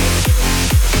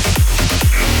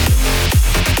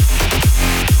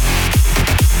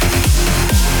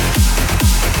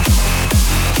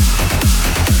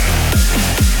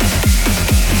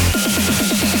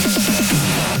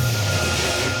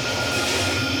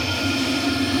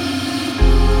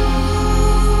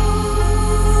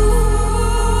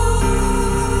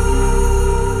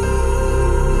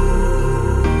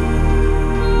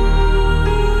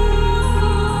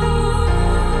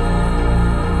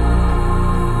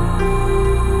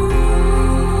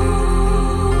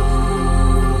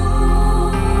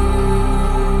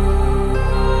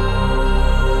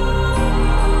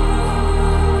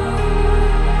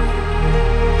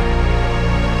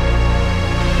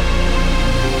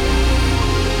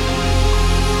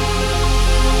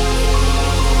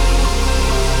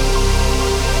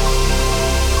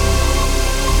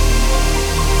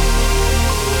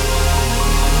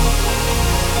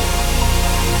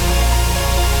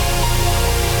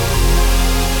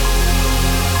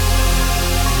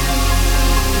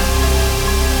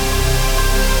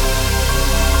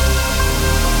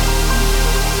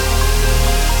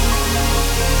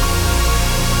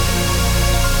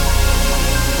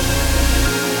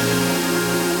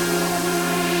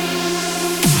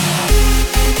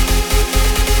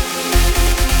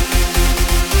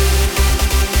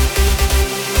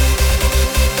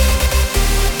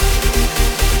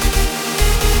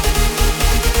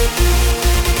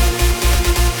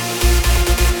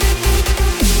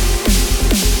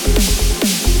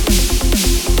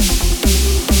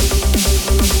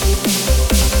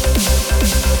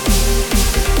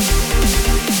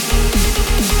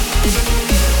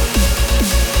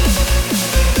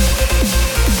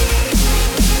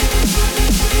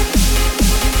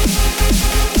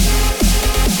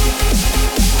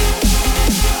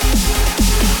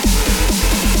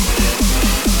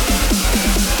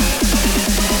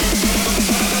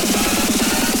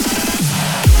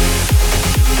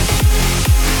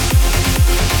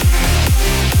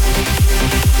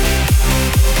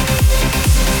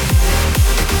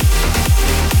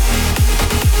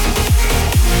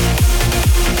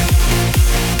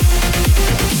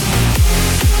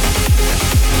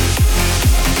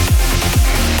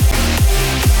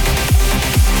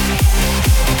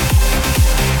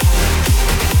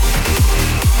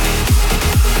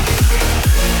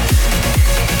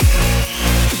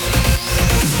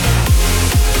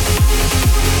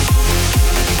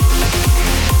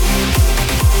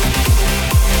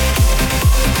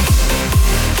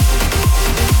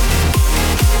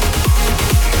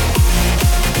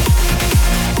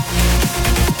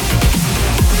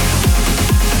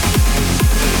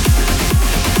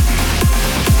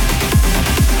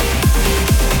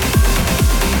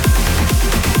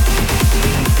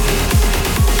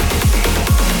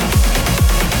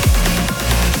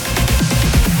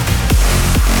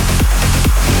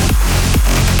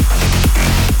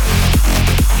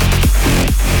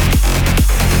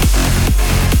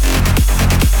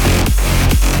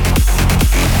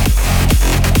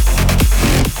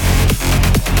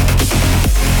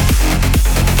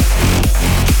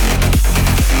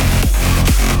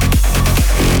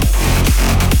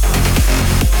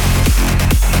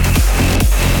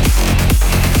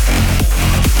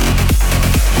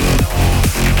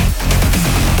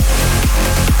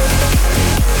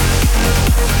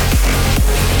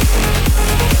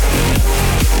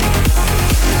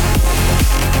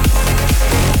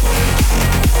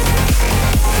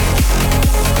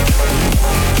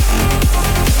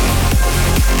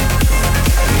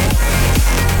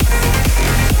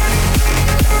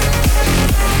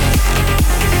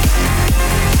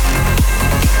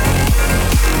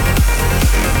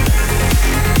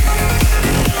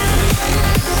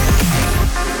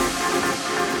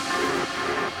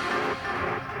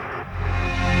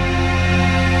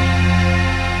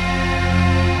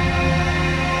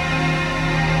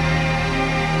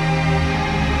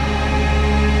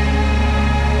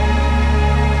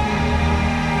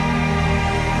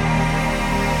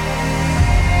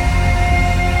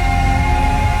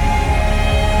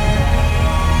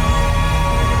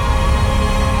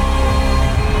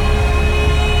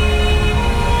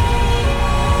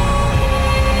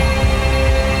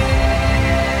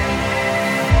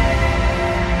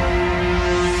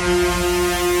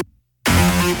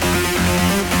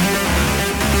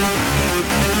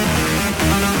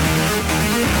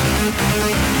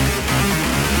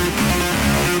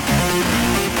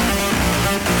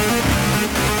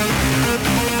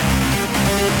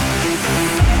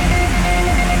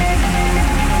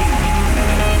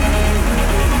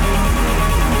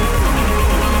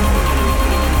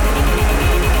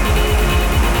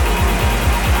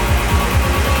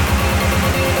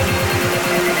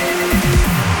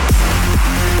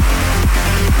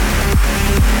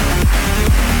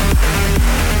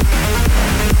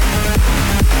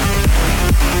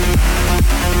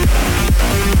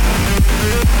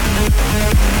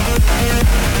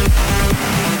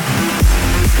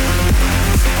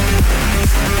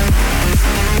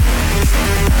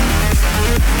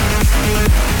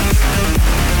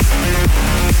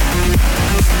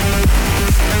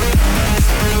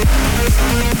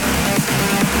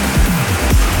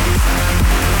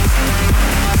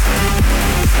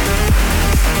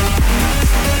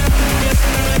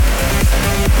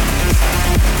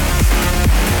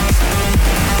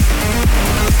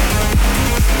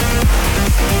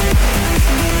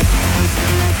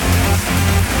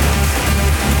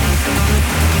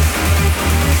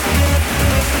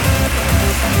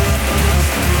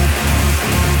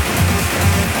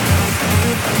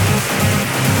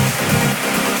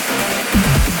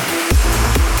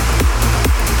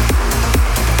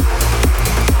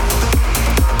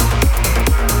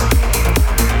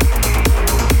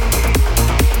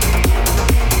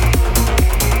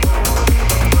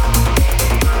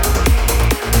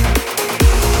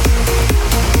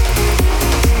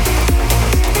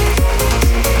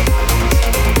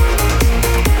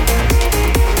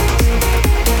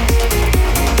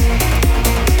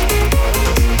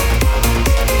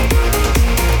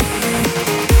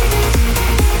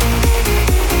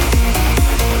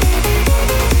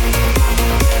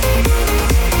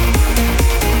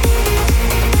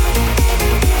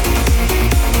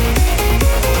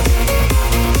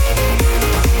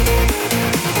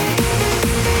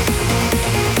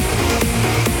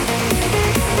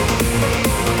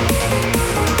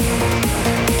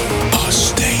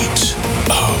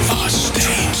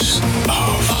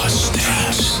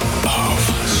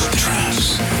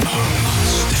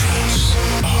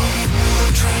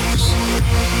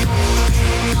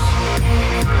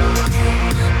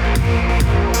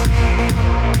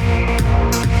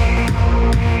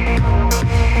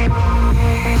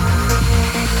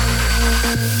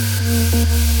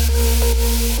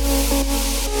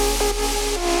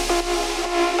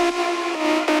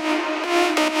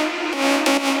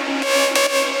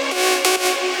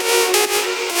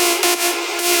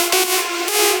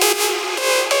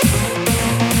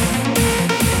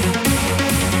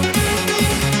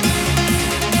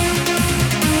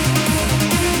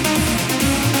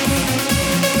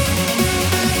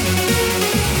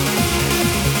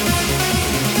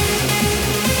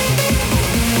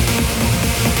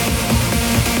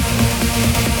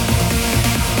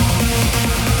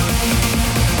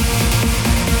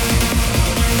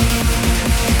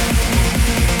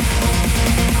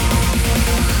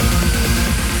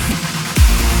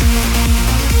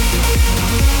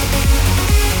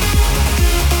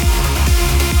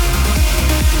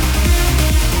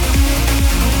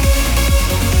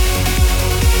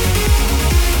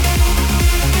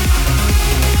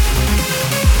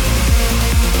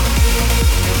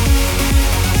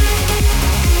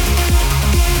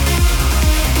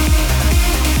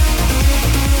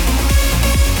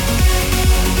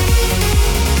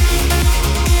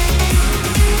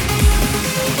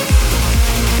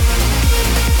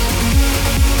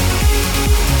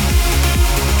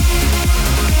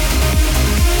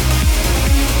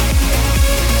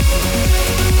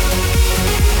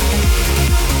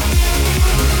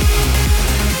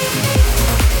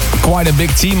 Quite a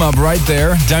big team up right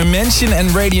there. Dimension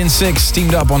and Radiant 6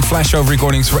 teamed up on Flashover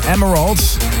recordings for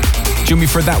Emeralds. Tune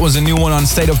before that was a new one on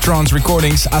State of Trance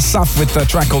recordings. Asaf with the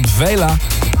track called Vela.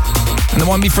 And the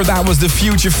one before that was the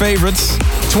future favorites.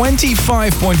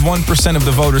 25.1% of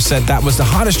the voters said that was the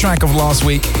hottest track of last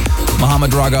week.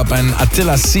 Mohammed Ragab and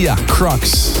Attila Sia,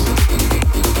 Crux.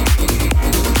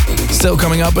 Still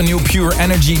coming up, a new Pure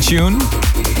Energy tune.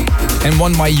 And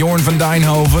one by Jorn van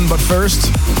Dijnhoven. But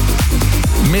first,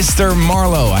 Mr.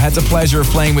 Marlowe. I had the pleasure of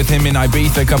playing with him in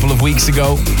Ibiza a couple of weeks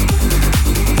ago.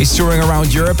 He's touring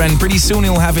around Europe and pretty soon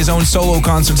he'll have his own solo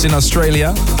concerts in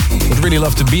Australia. Would really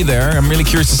love to be there. I'm really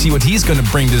curious to see what he's going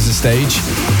to bring to the stage.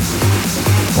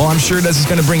 Well, I'm sure that he's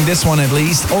going to bring this one at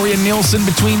least. Orion Nilsson,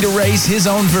 Between the Race, his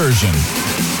own version.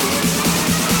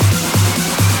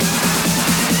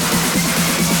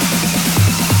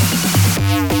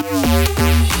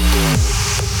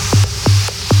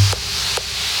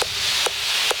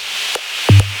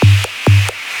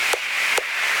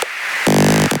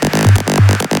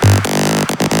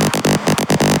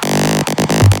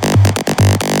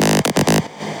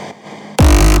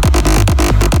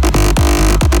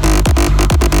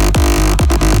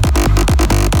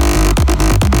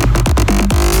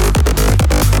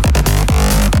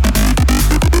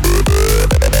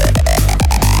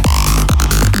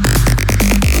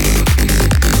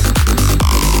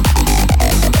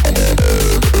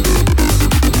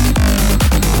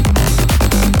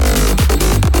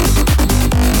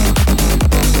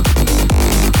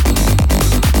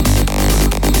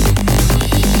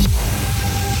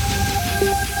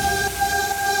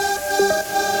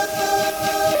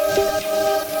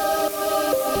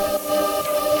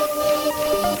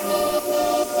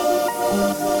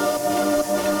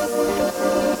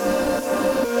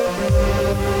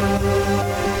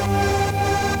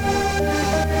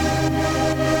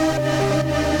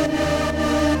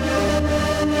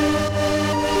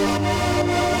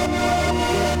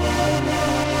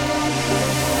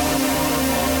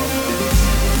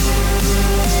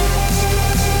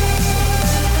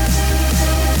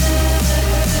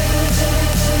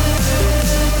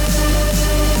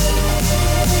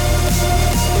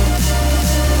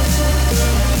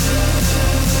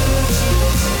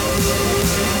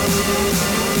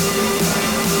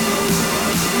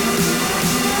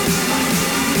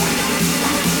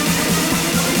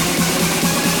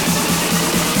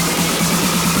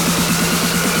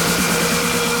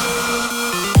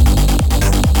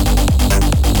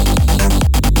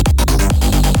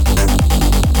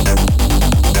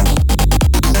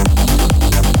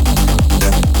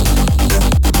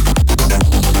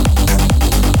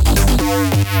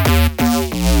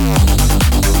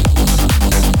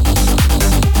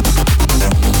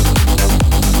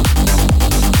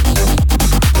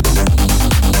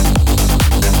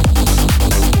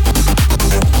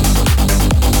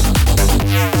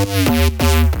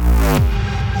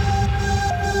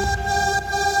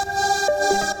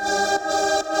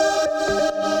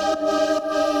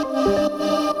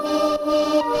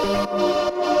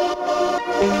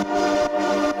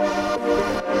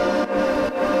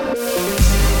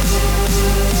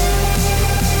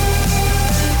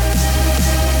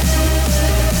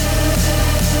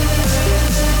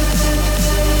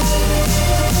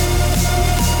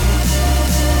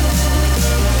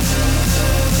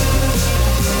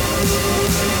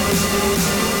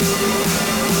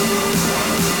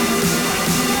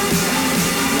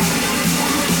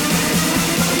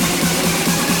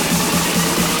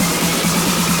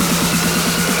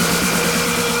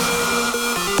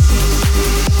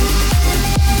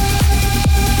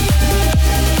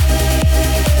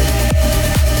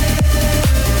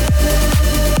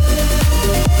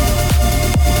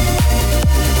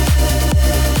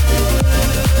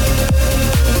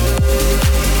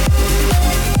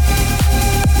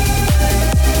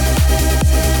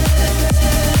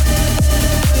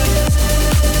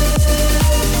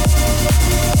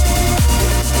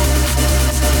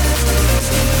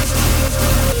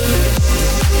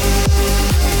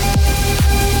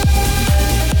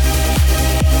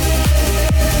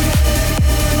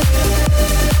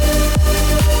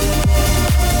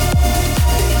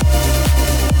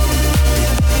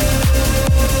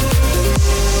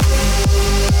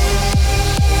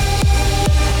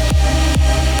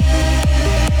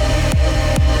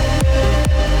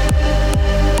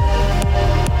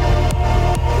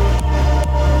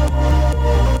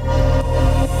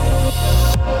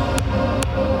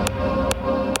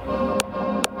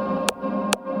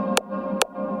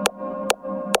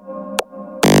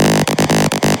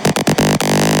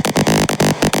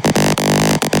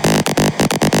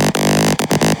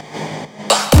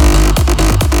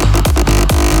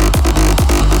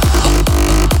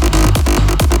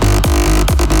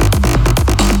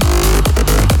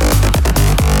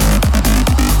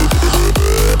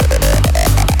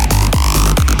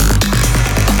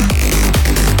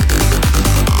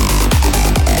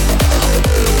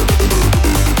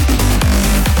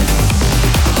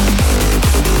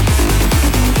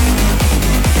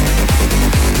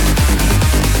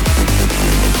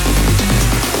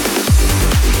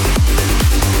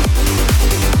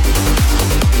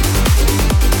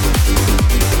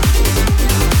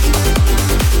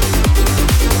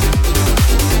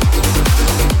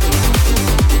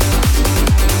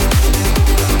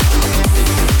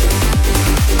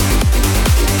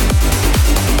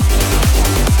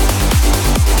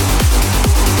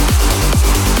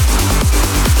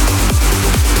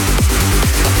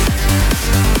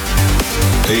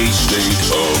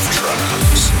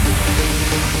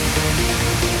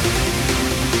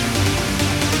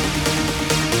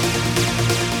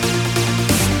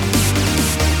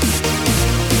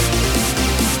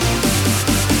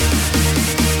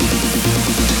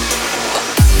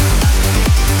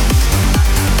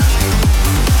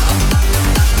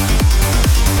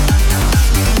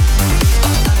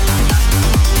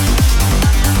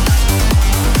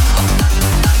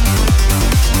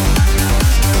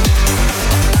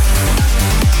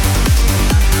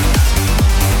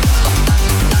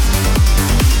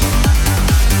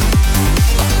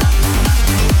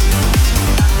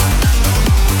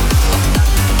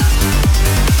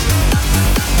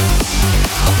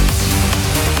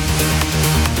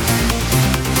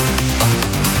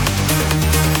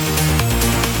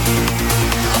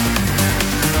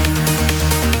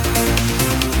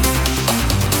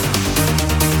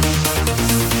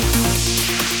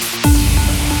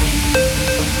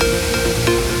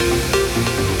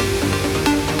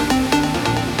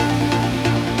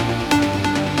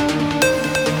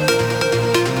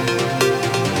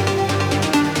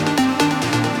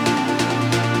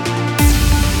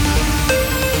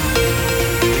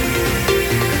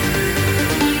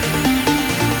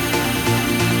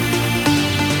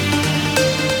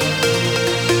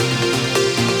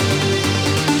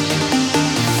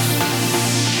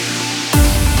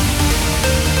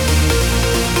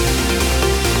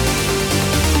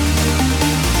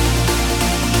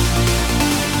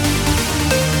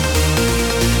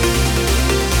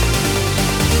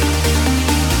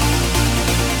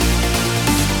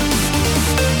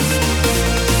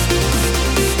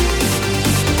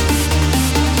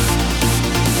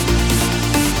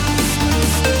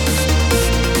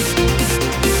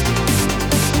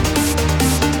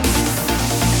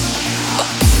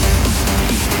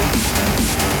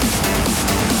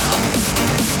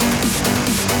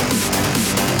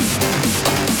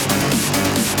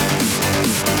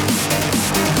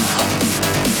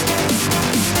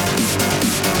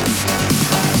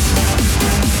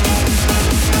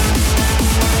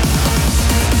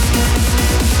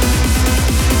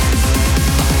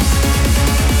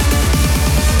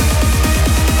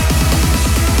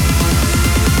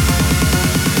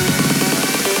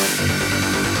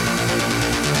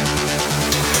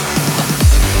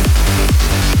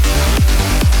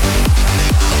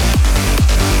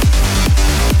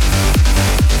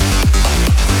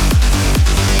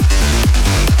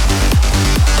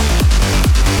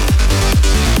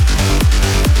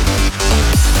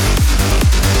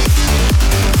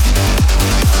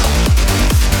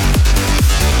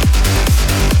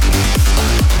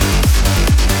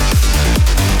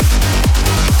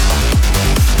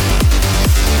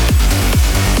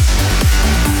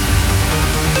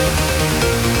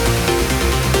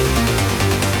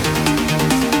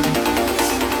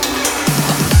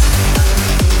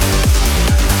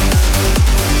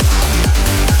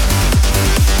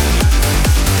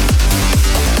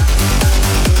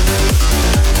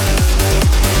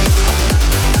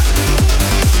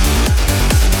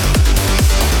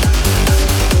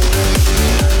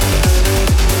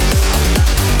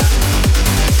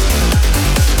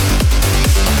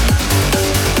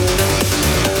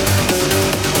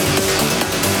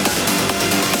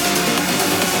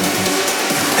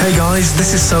 guys,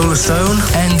 this is Solar Stone.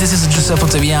 And this is Giuseppe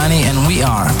Taviani, and we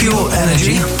are Pure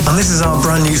Energy. And this is our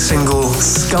brand new single,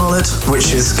 Scarlet,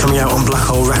 which is coming out on Black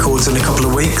Hole Records in a couple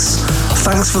of weeks.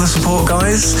 Thanks for the support,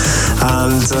 guys,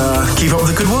 and keep up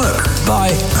the good work.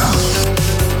 Bye.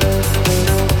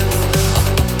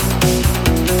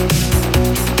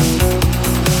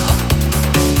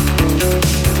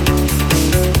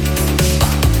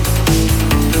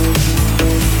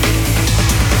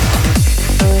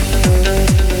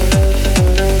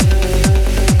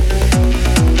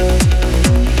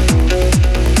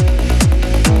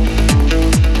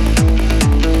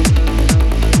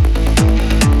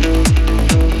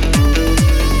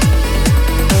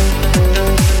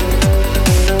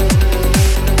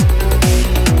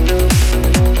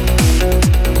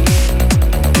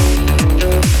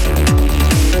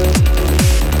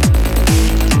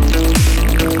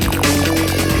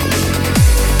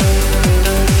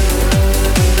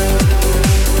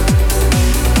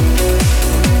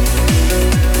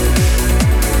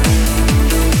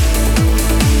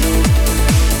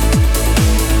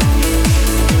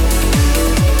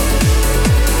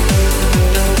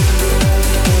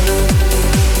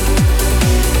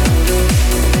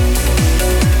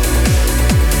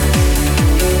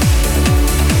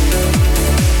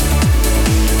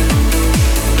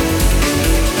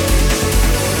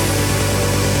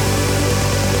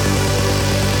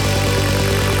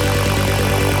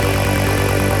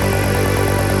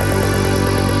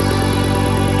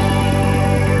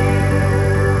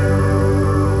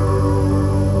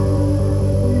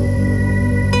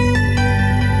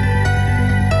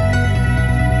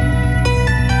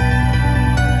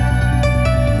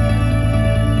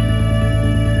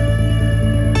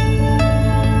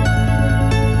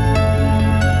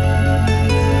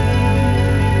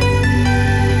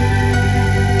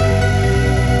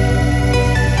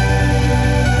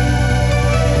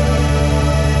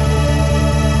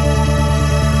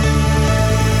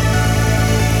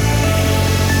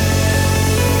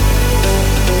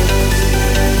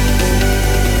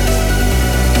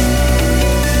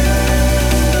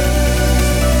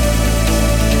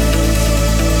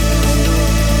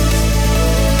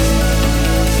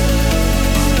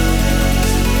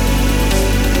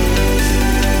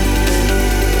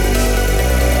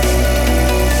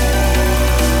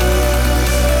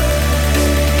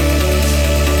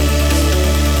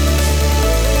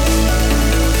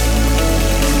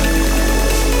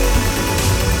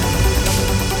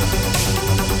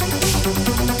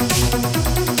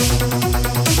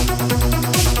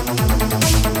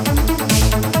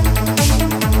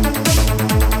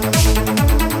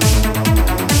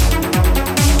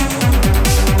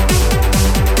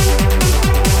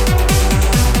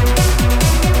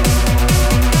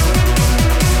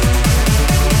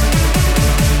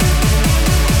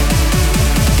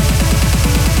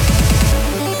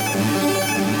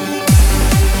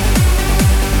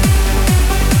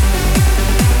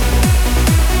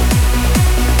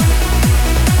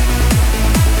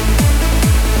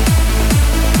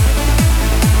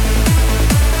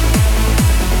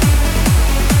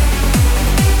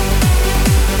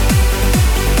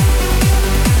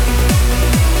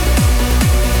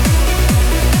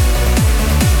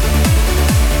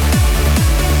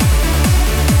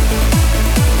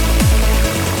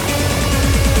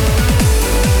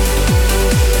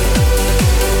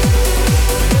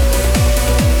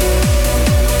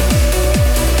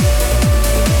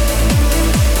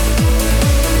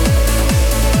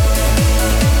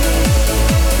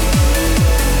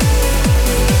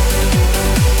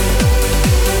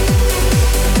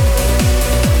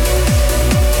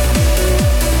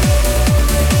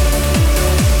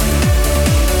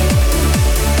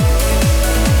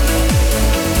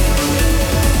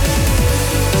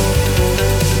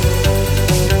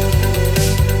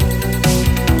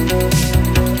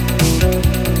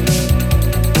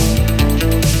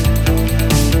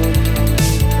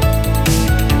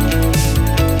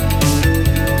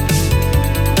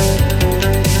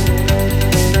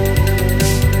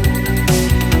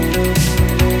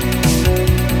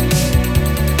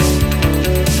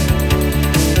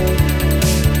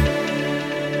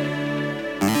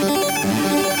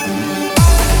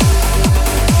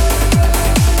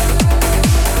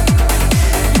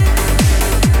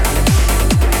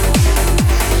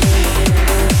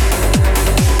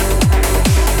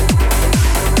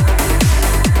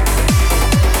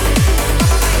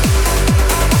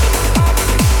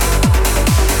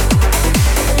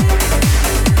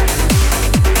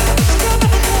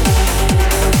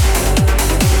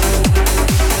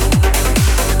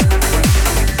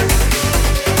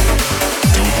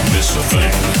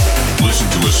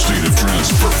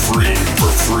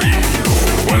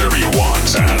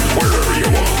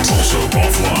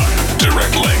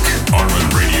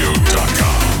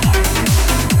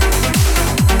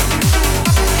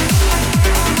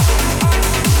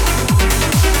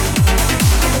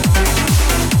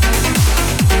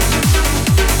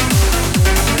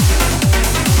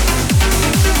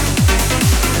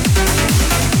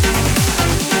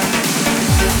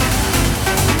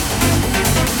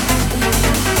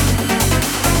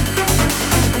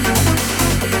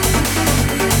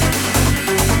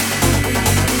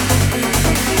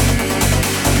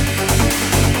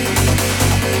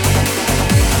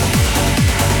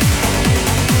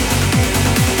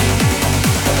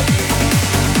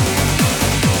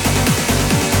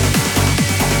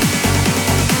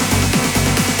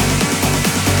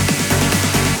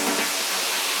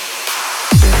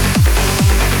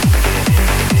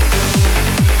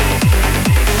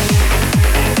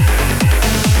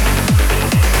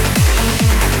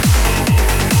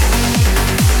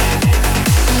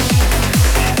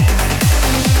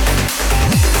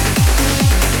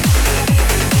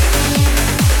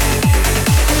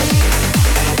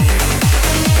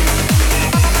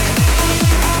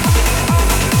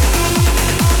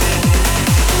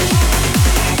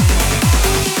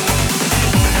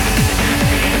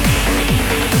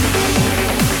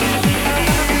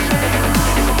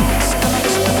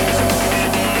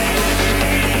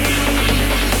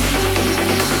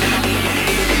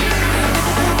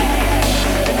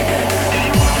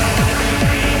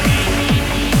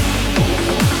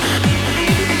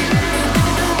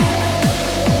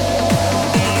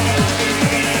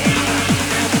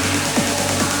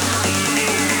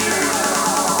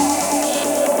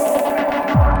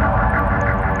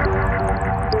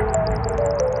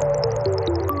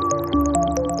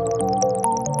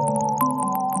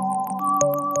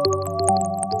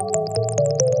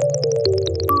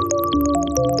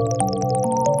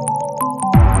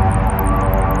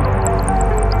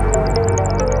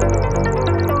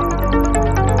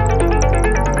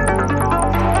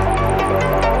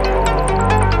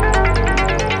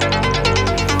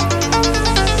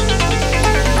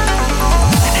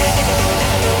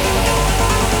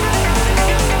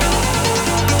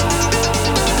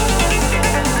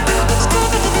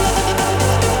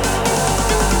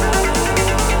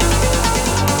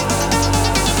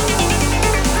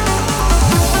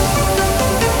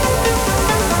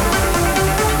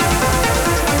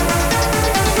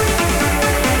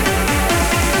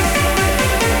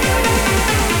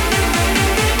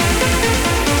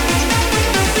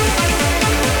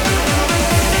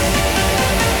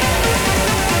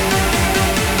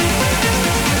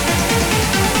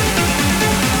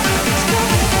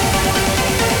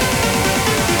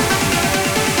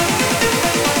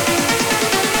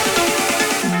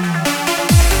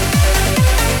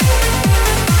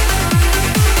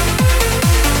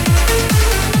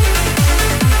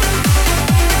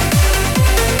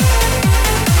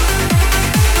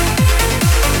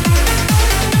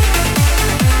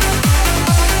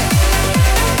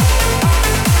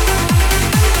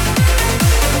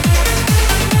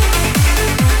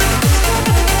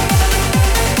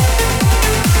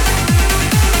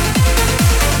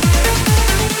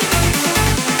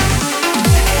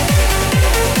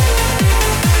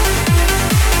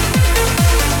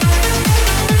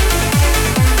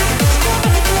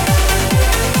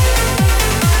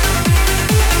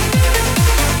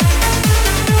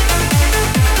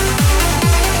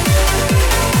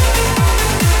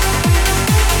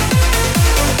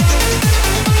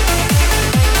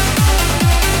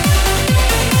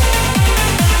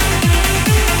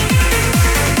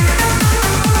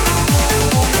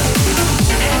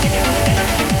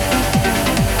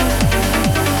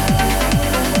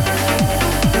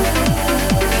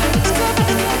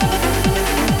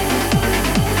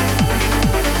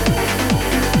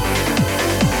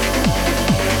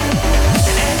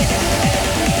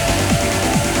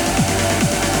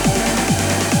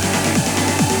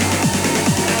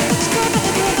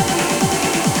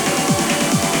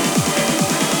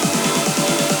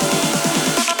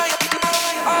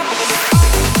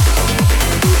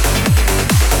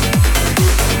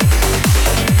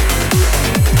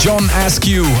 John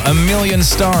Askew, A Million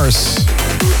Stars.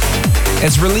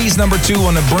 It's release number 2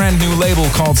 on a brand new label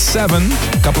called Seven.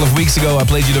 A couple of weeks ago I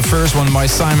played you the first one by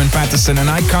Simon Patterson, and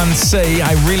I can't say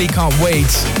I really can't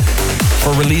wait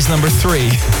for release number 3.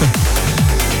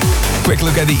 Quick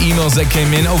look at the emails that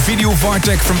came in. Ovidio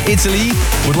Vartek from Italy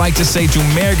would like to say to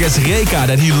Merges Reka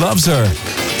that he loves her.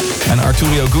 And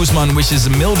Arturo Guzman wishes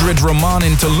Mildred Roman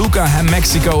in Toluca,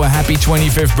 Mexico a happy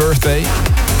 25th birthday.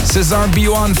 Cesar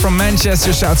Bion from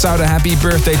Manchester shouts out a happy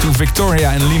birthday to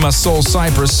Victoria in Limassol,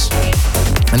 Cyprus.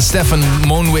 And Stefan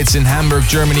Monwitz in Hamburg,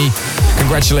 Germany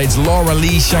congratulates Laura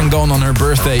Lee Shangon on her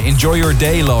birthday. Enjoy your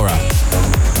day, Laura.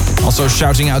 Also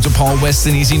shouting out to Paul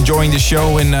Weston. He's enjoying the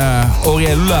show in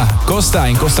Orihuela Costa,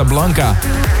 in Costa Blanca.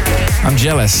 I'm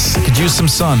jealous. I could use some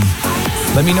sun.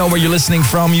 Let me know where you're listening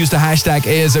from. Use the hashtag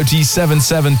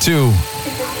ASOT772.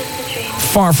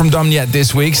 Far from done yet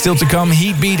this week. Still to come,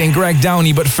 Heatbeat and Greg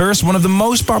Downey. But first, one of the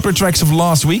most popular tracks of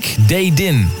last week, Day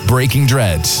Din, Breaking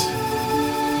Dread.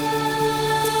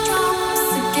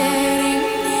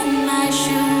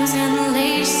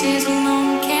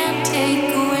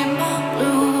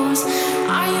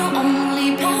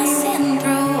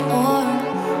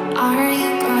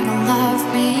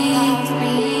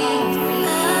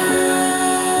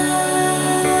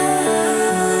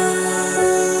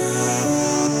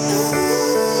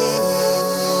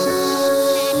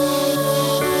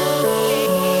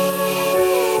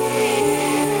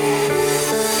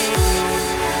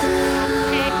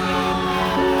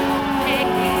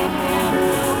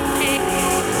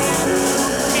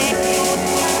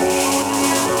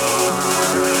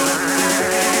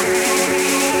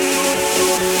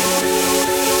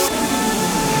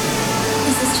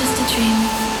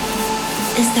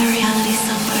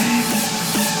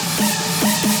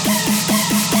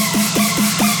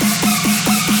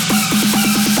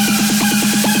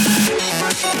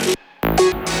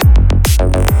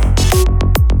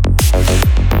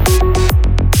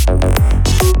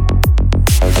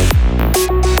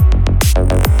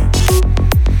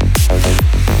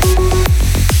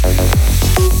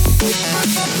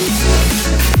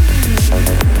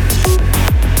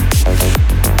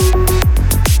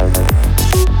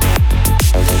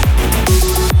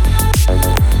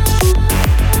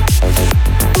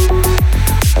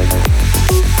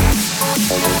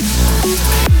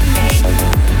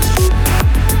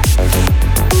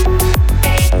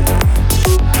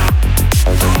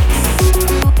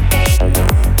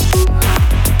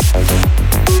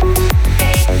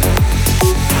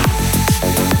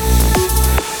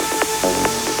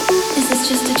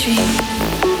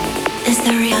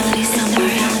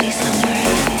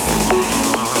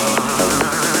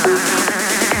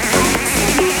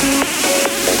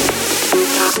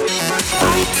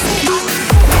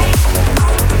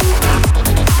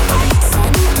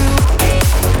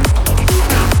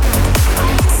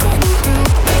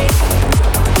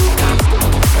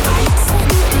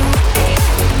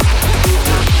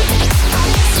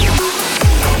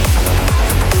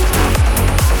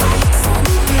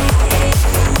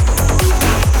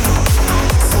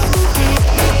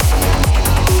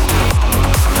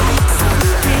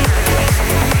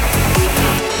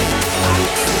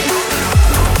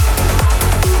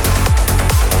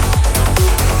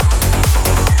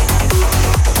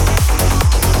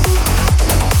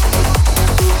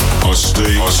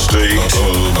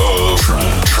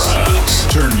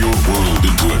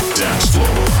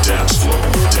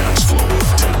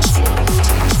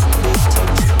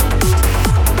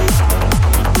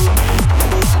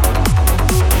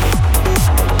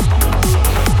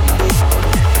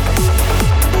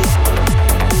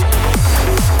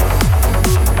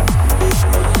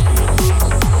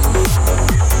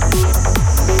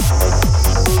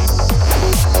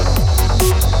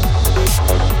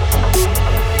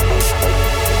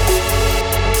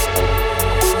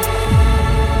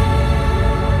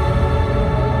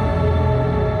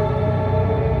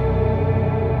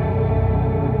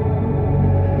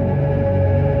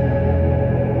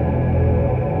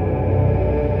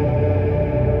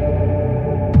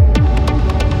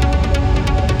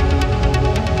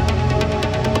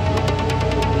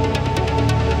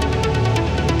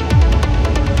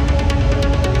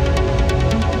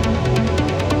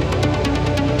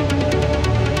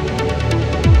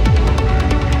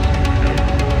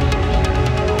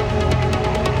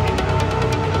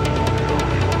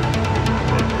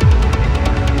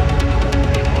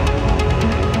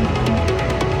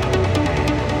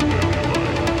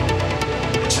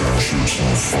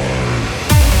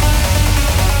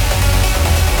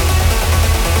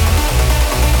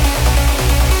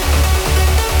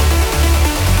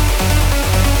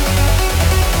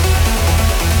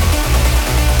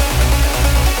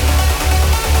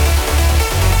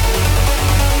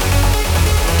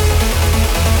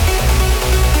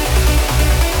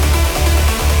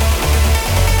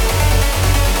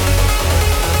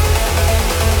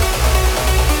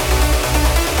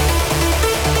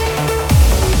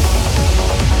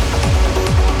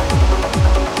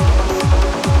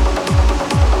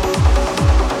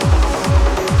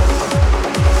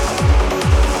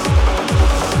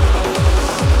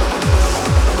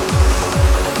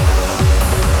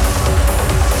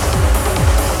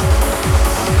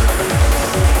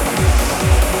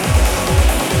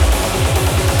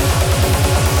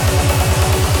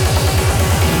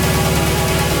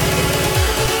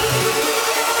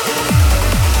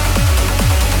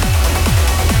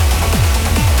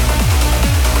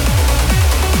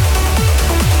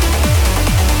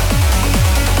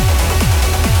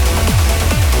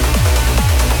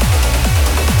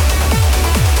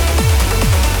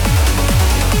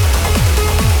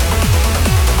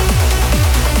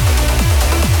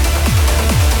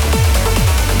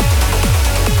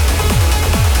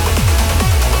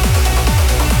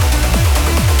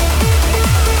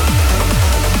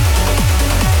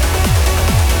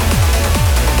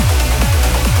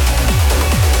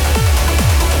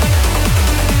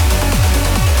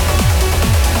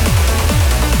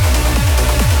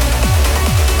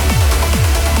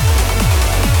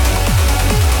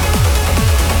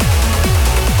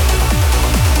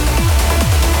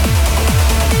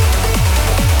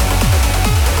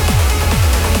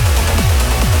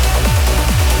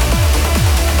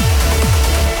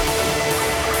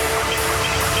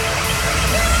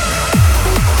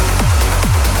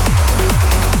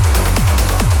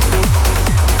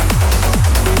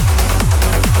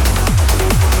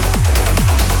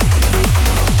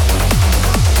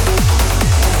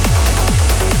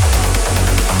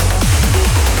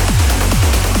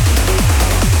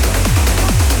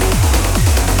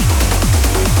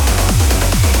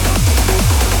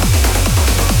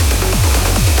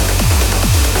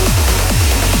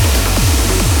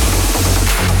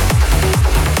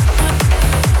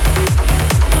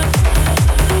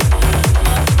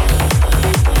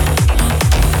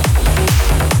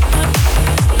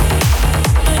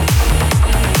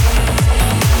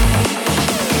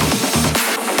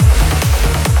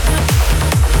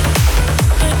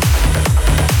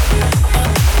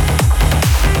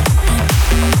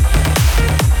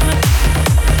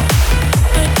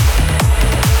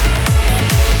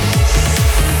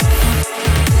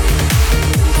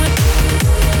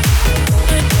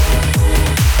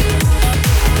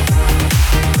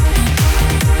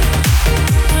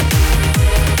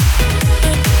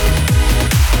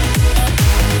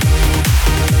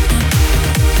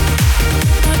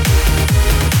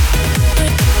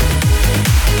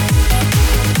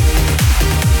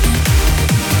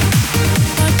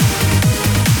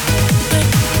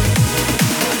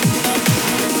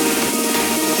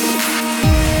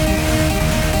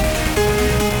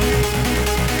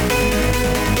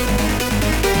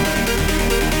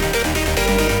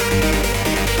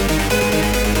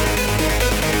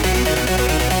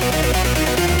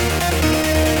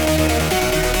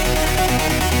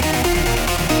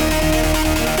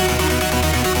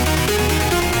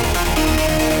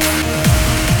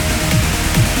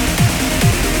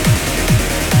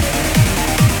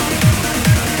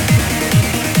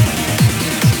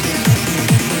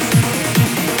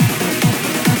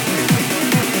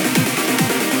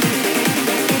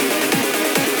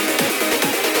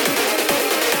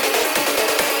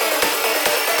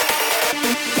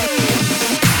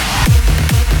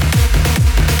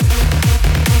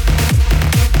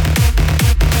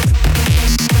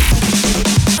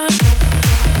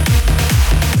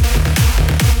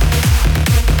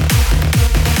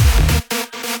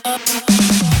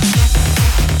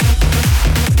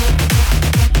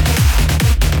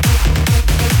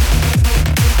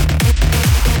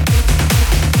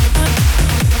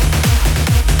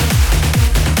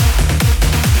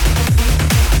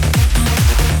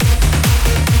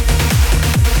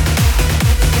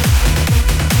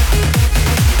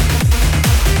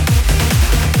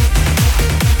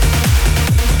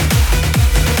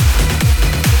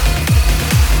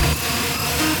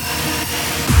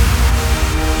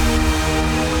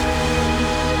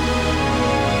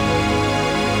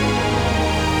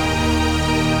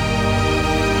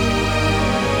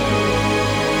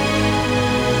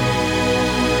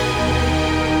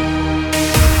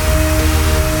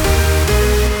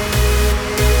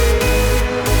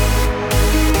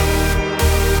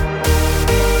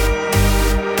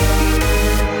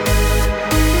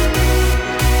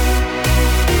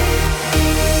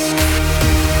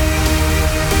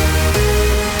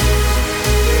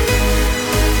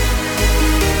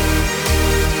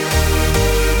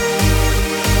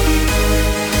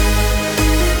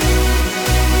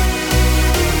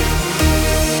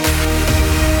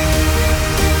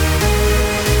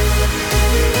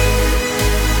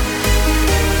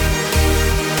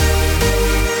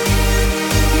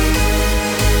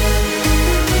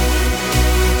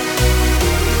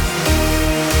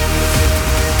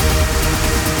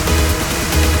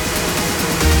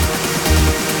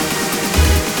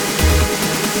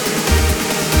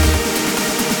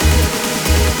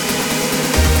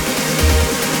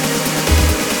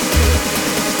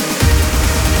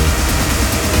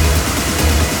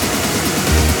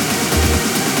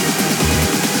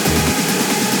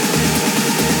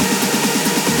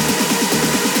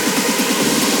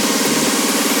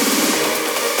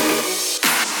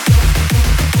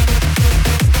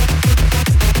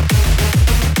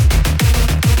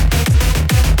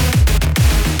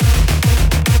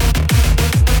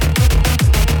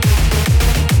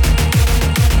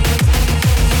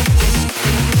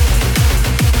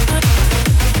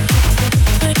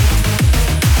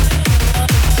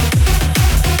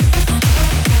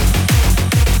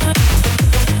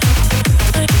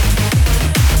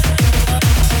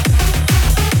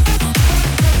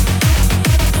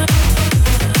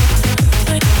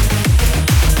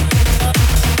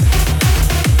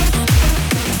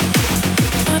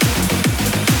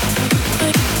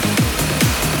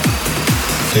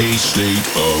 A State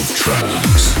of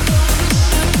Trance.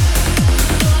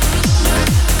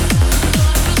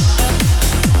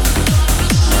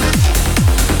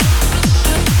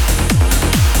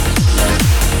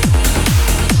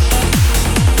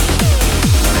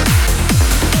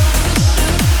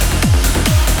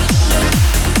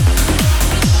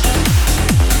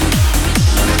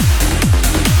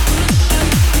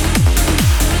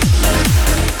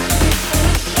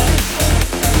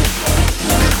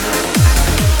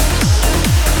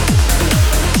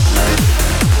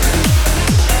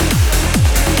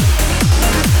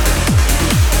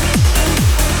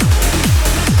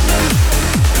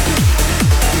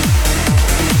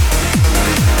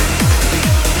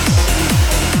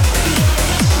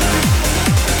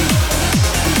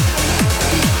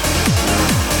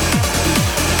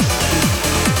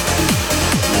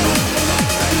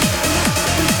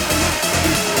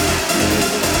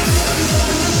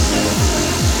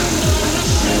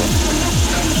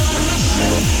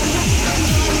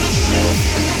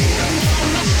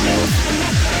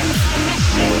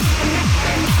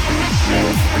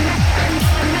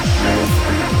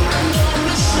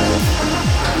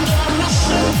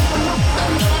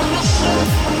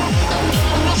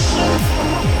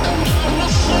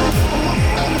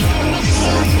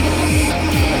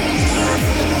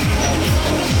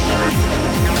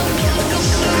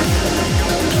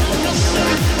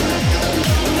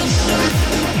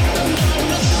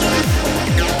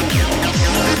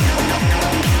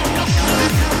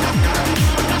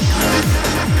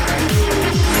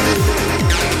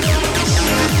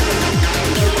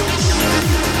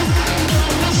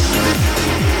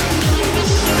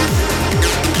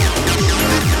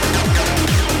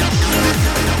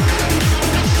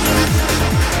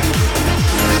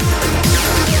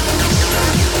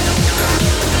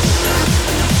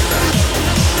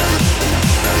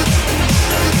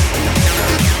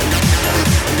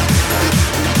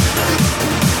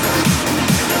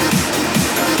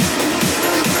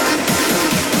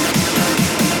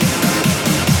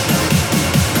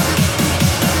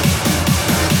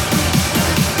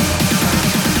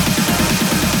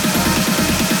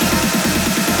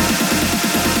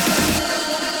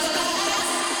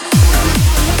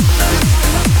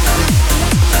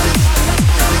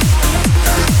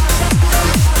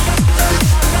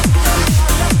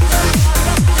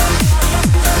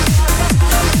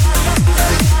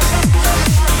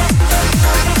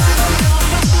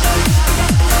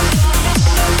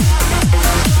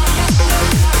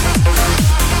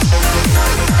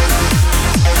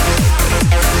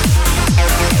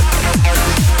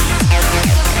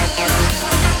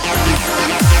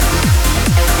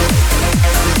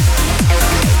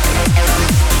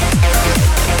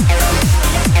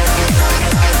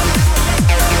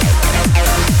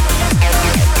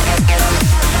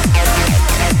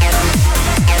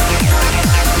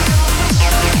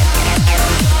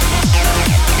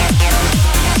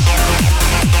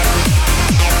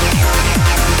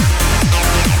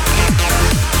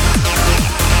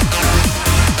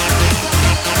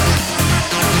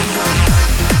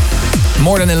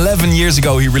 More than 11 years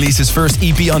ago, he released his first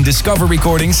EP on Discover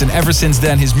Recordings, and ever since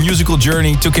then, his musical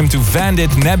journey took him to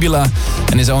Vandit, Nebula,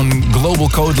 and his own Global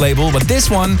Code label. But this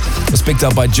one was picked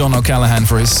up by John O'Callaghan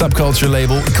for his Subculture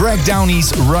label, Greg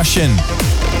Downey's Russian.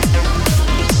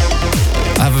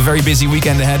 I have a very busy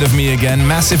weekend ahead of me again.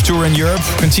 Massive tour in Europe,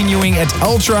 continuing at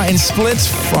Ultra in Split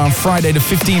from Friday the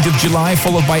 15th of July,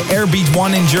 followed by Airbeat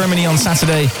 1 in Germany on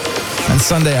Saturday. And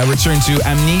Sunday I return to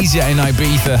Amnesia in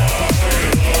Ibiza.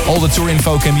 All the tour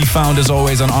info can be found as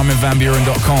always on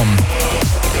ArminVanBuren.com.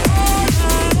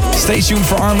 Stay tuned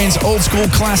for Armin's old school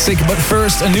classic, but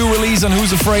first a new release on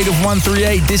Who's Afraid of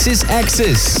 138. This is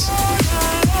Axis.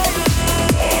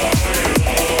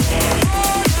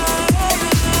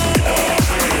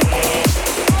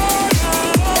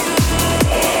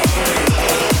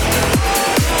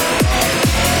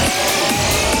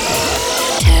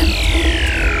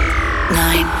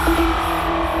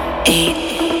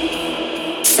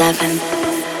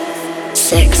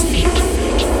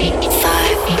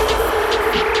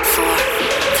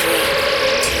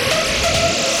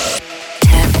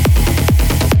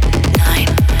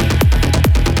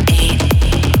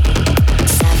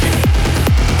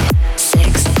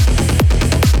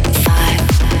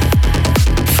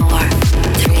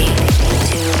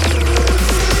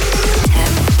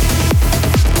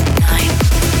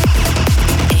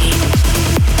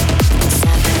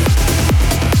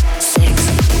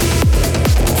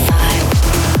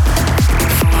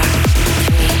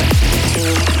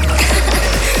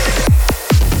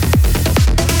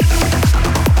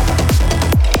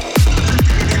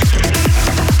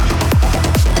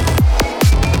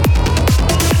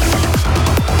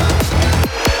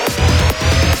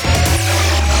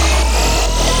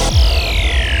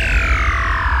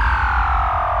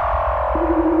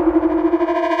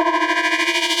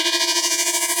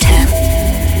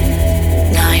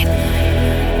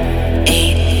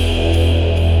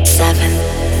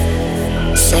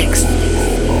 6, 5,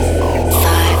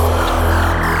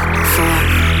 4,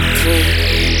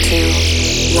 3,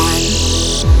 2, 1.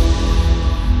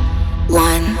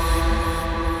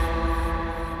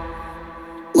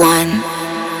 1.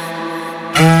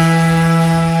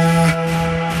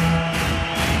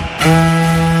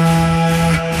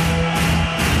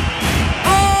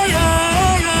 Oh,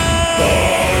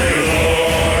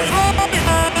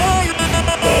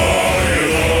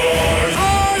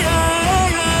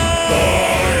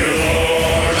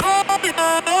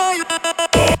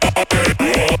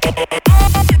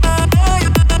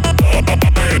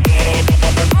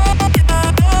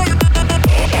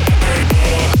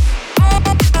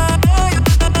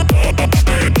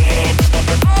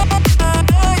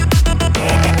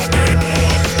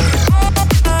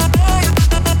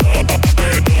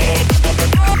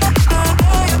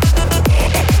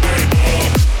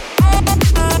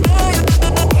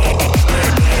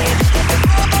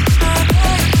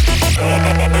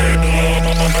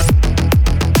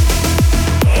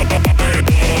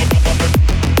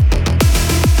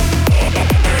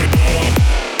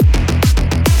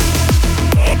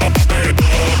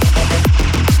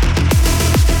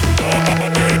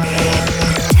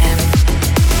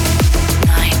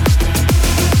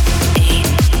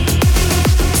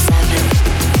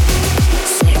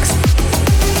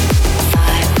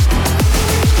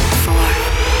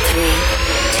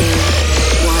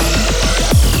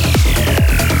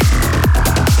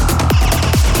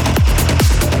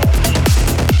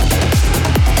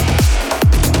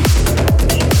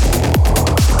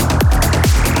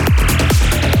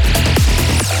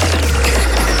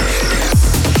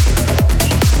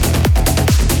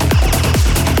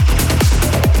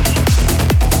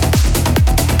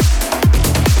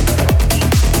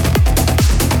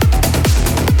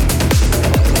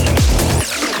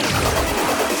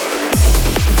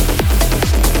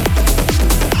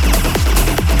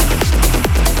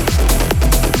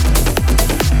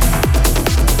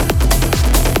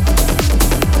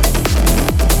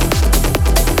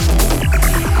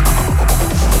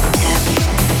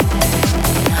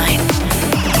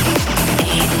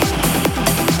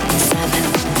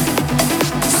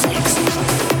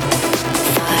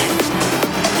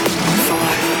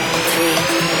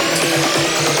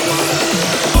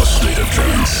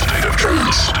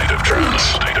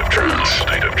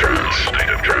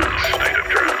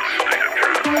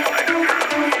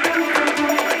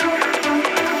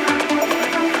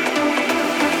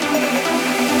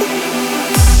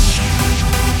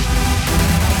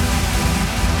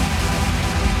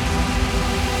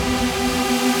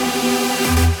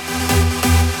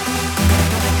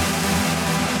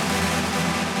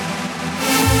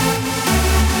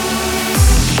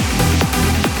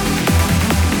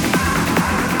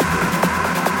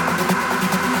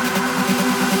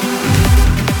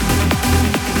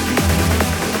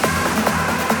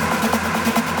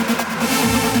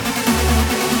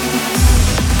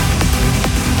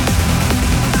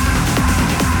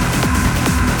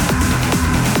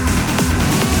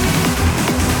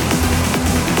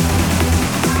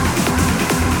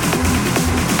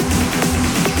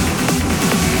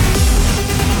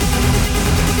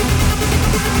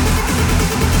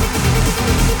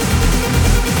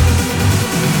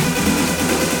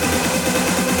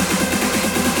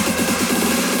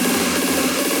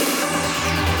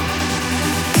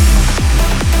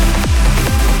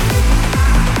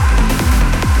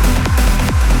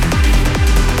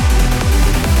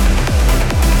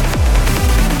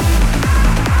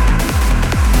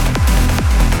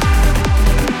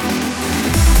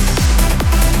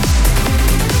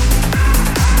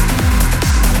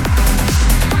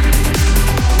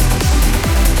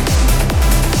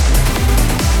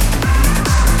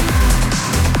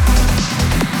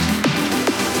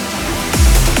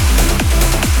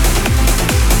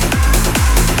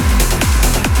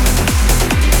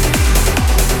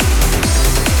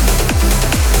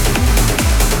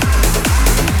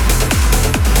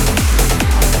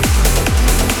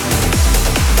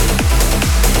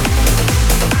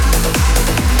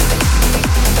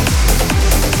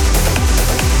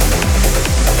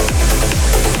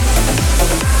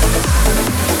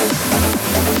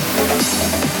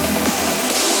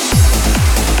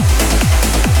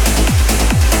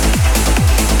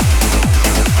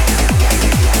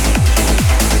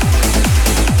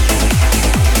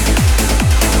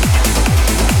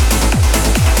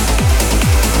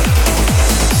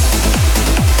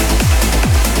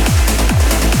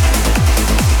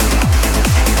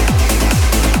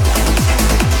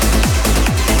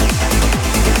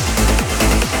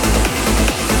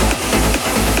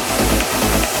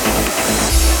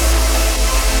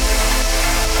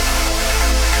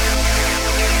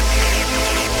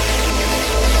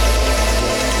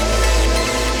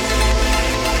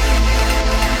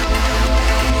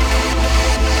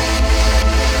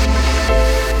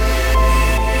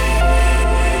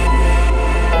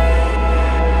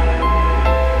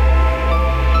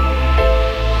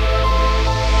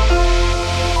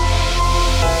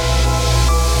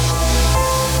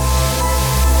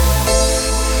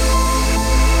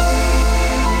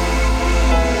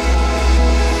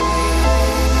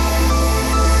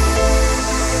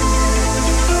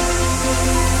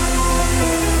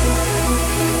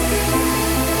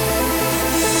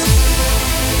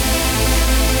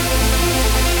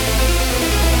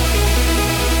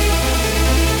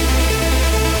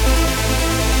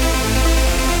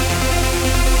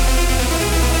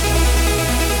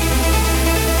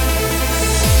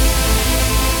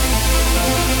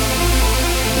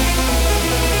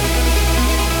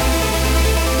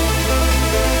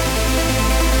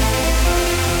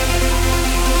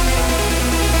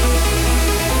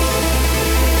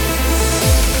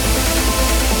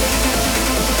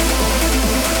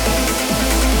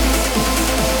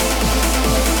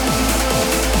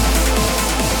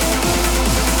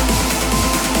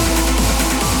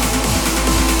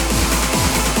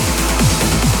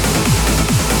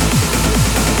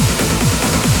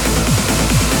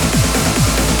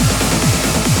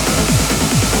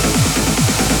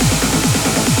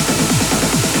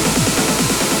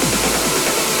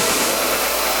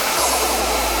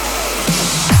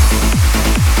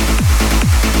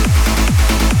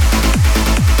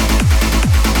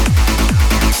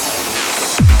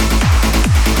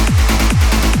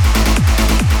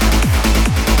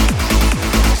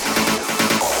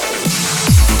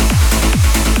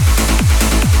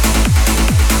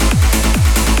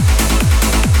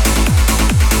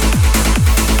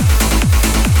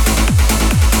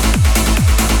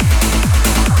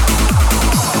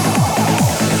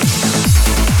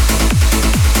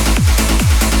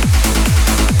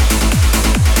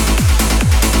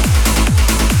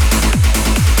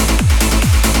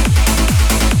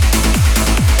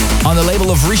 on the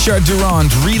label of Richard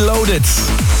Durand, Reloaded.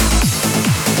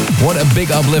 What a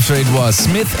big uplifter it was.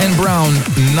 Smith and Brown,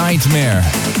 Nightmare.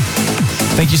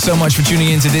 Thank you so much for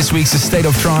tuning in to this week's State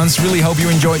of Trance. Really hope you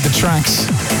enjoyed the tracks.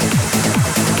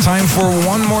 Time for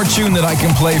one more tune that I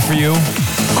can play for you.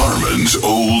 Armin's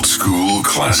Old School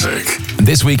Classic.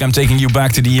 This week I'm taking you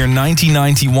back to the year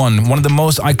 1991, one of the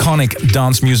most iconic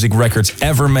dance music records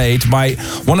ever made by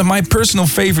one of my personal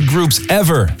favorite groups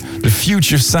ever, the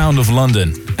Future Sound of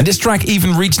London. And this track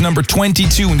even reached number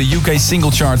 22 in the UK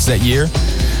single charts that year.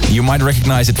 You might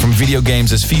recognize it from video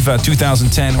games as FIFA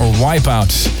 2010 or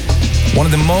Wipeout. One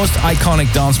of the most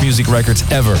iconic dance music records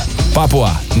ever,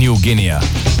 Papua New Guinea.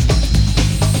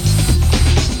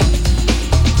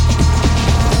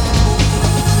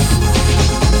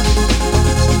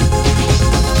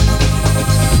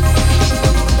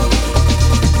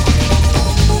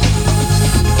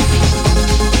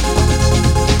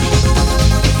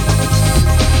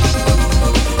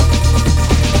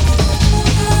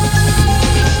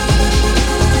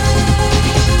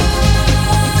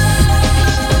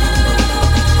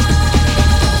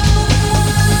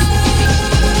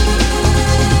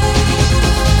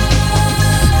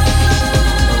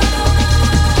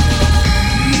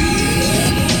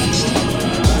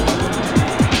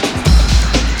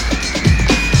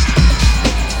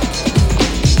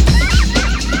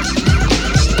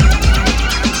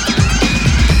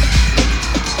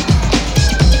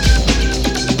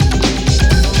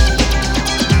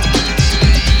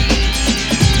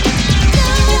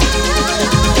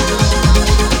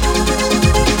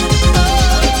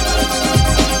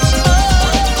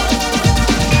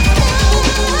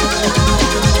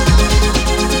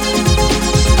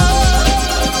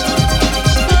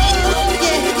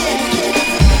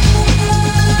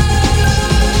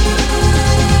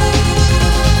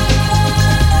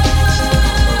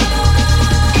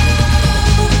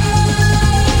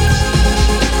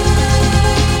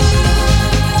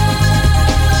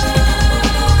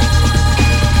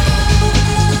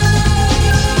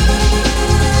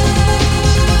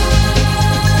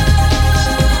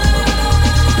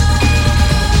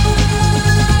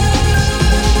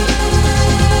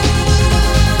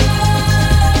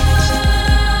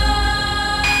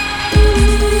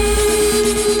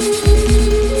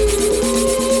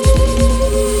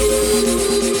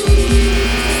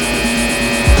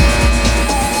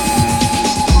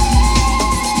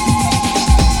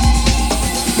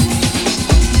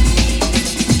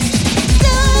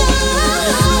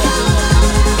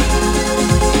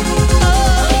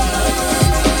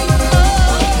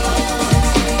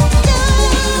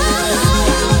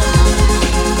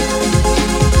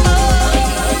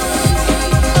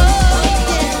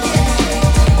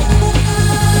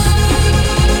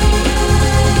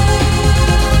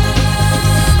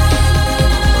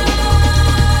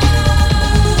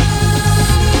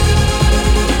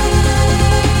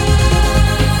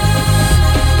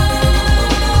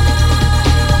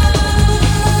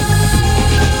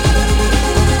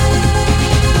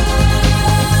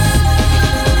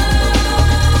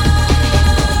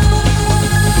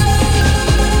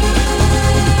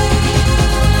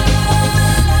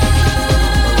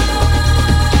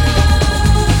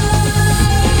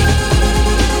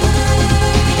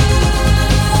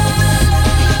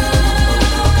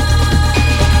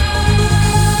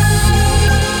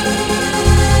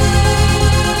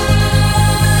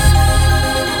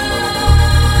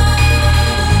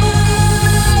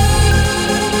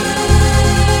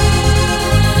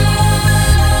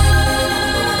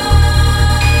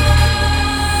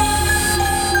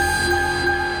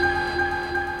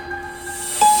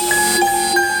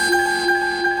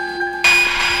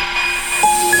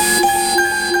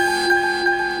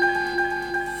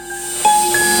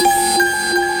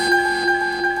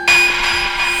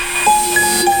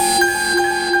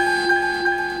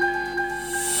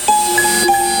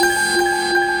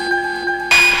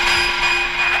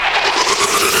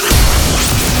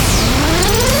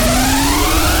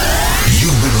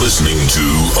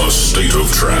 A State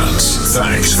of Trance.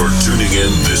 Thanks for tuning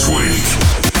in this week.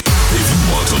 If you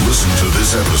want to listen to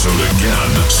this episode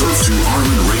again, surf to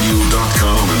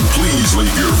ArminRadio.com and please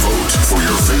leave your vote for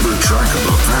your favorite track of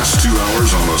the past 2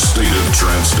 hours on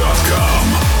AStateOfTrance.com.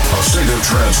 A State of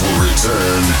Trance will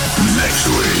return next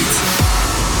week.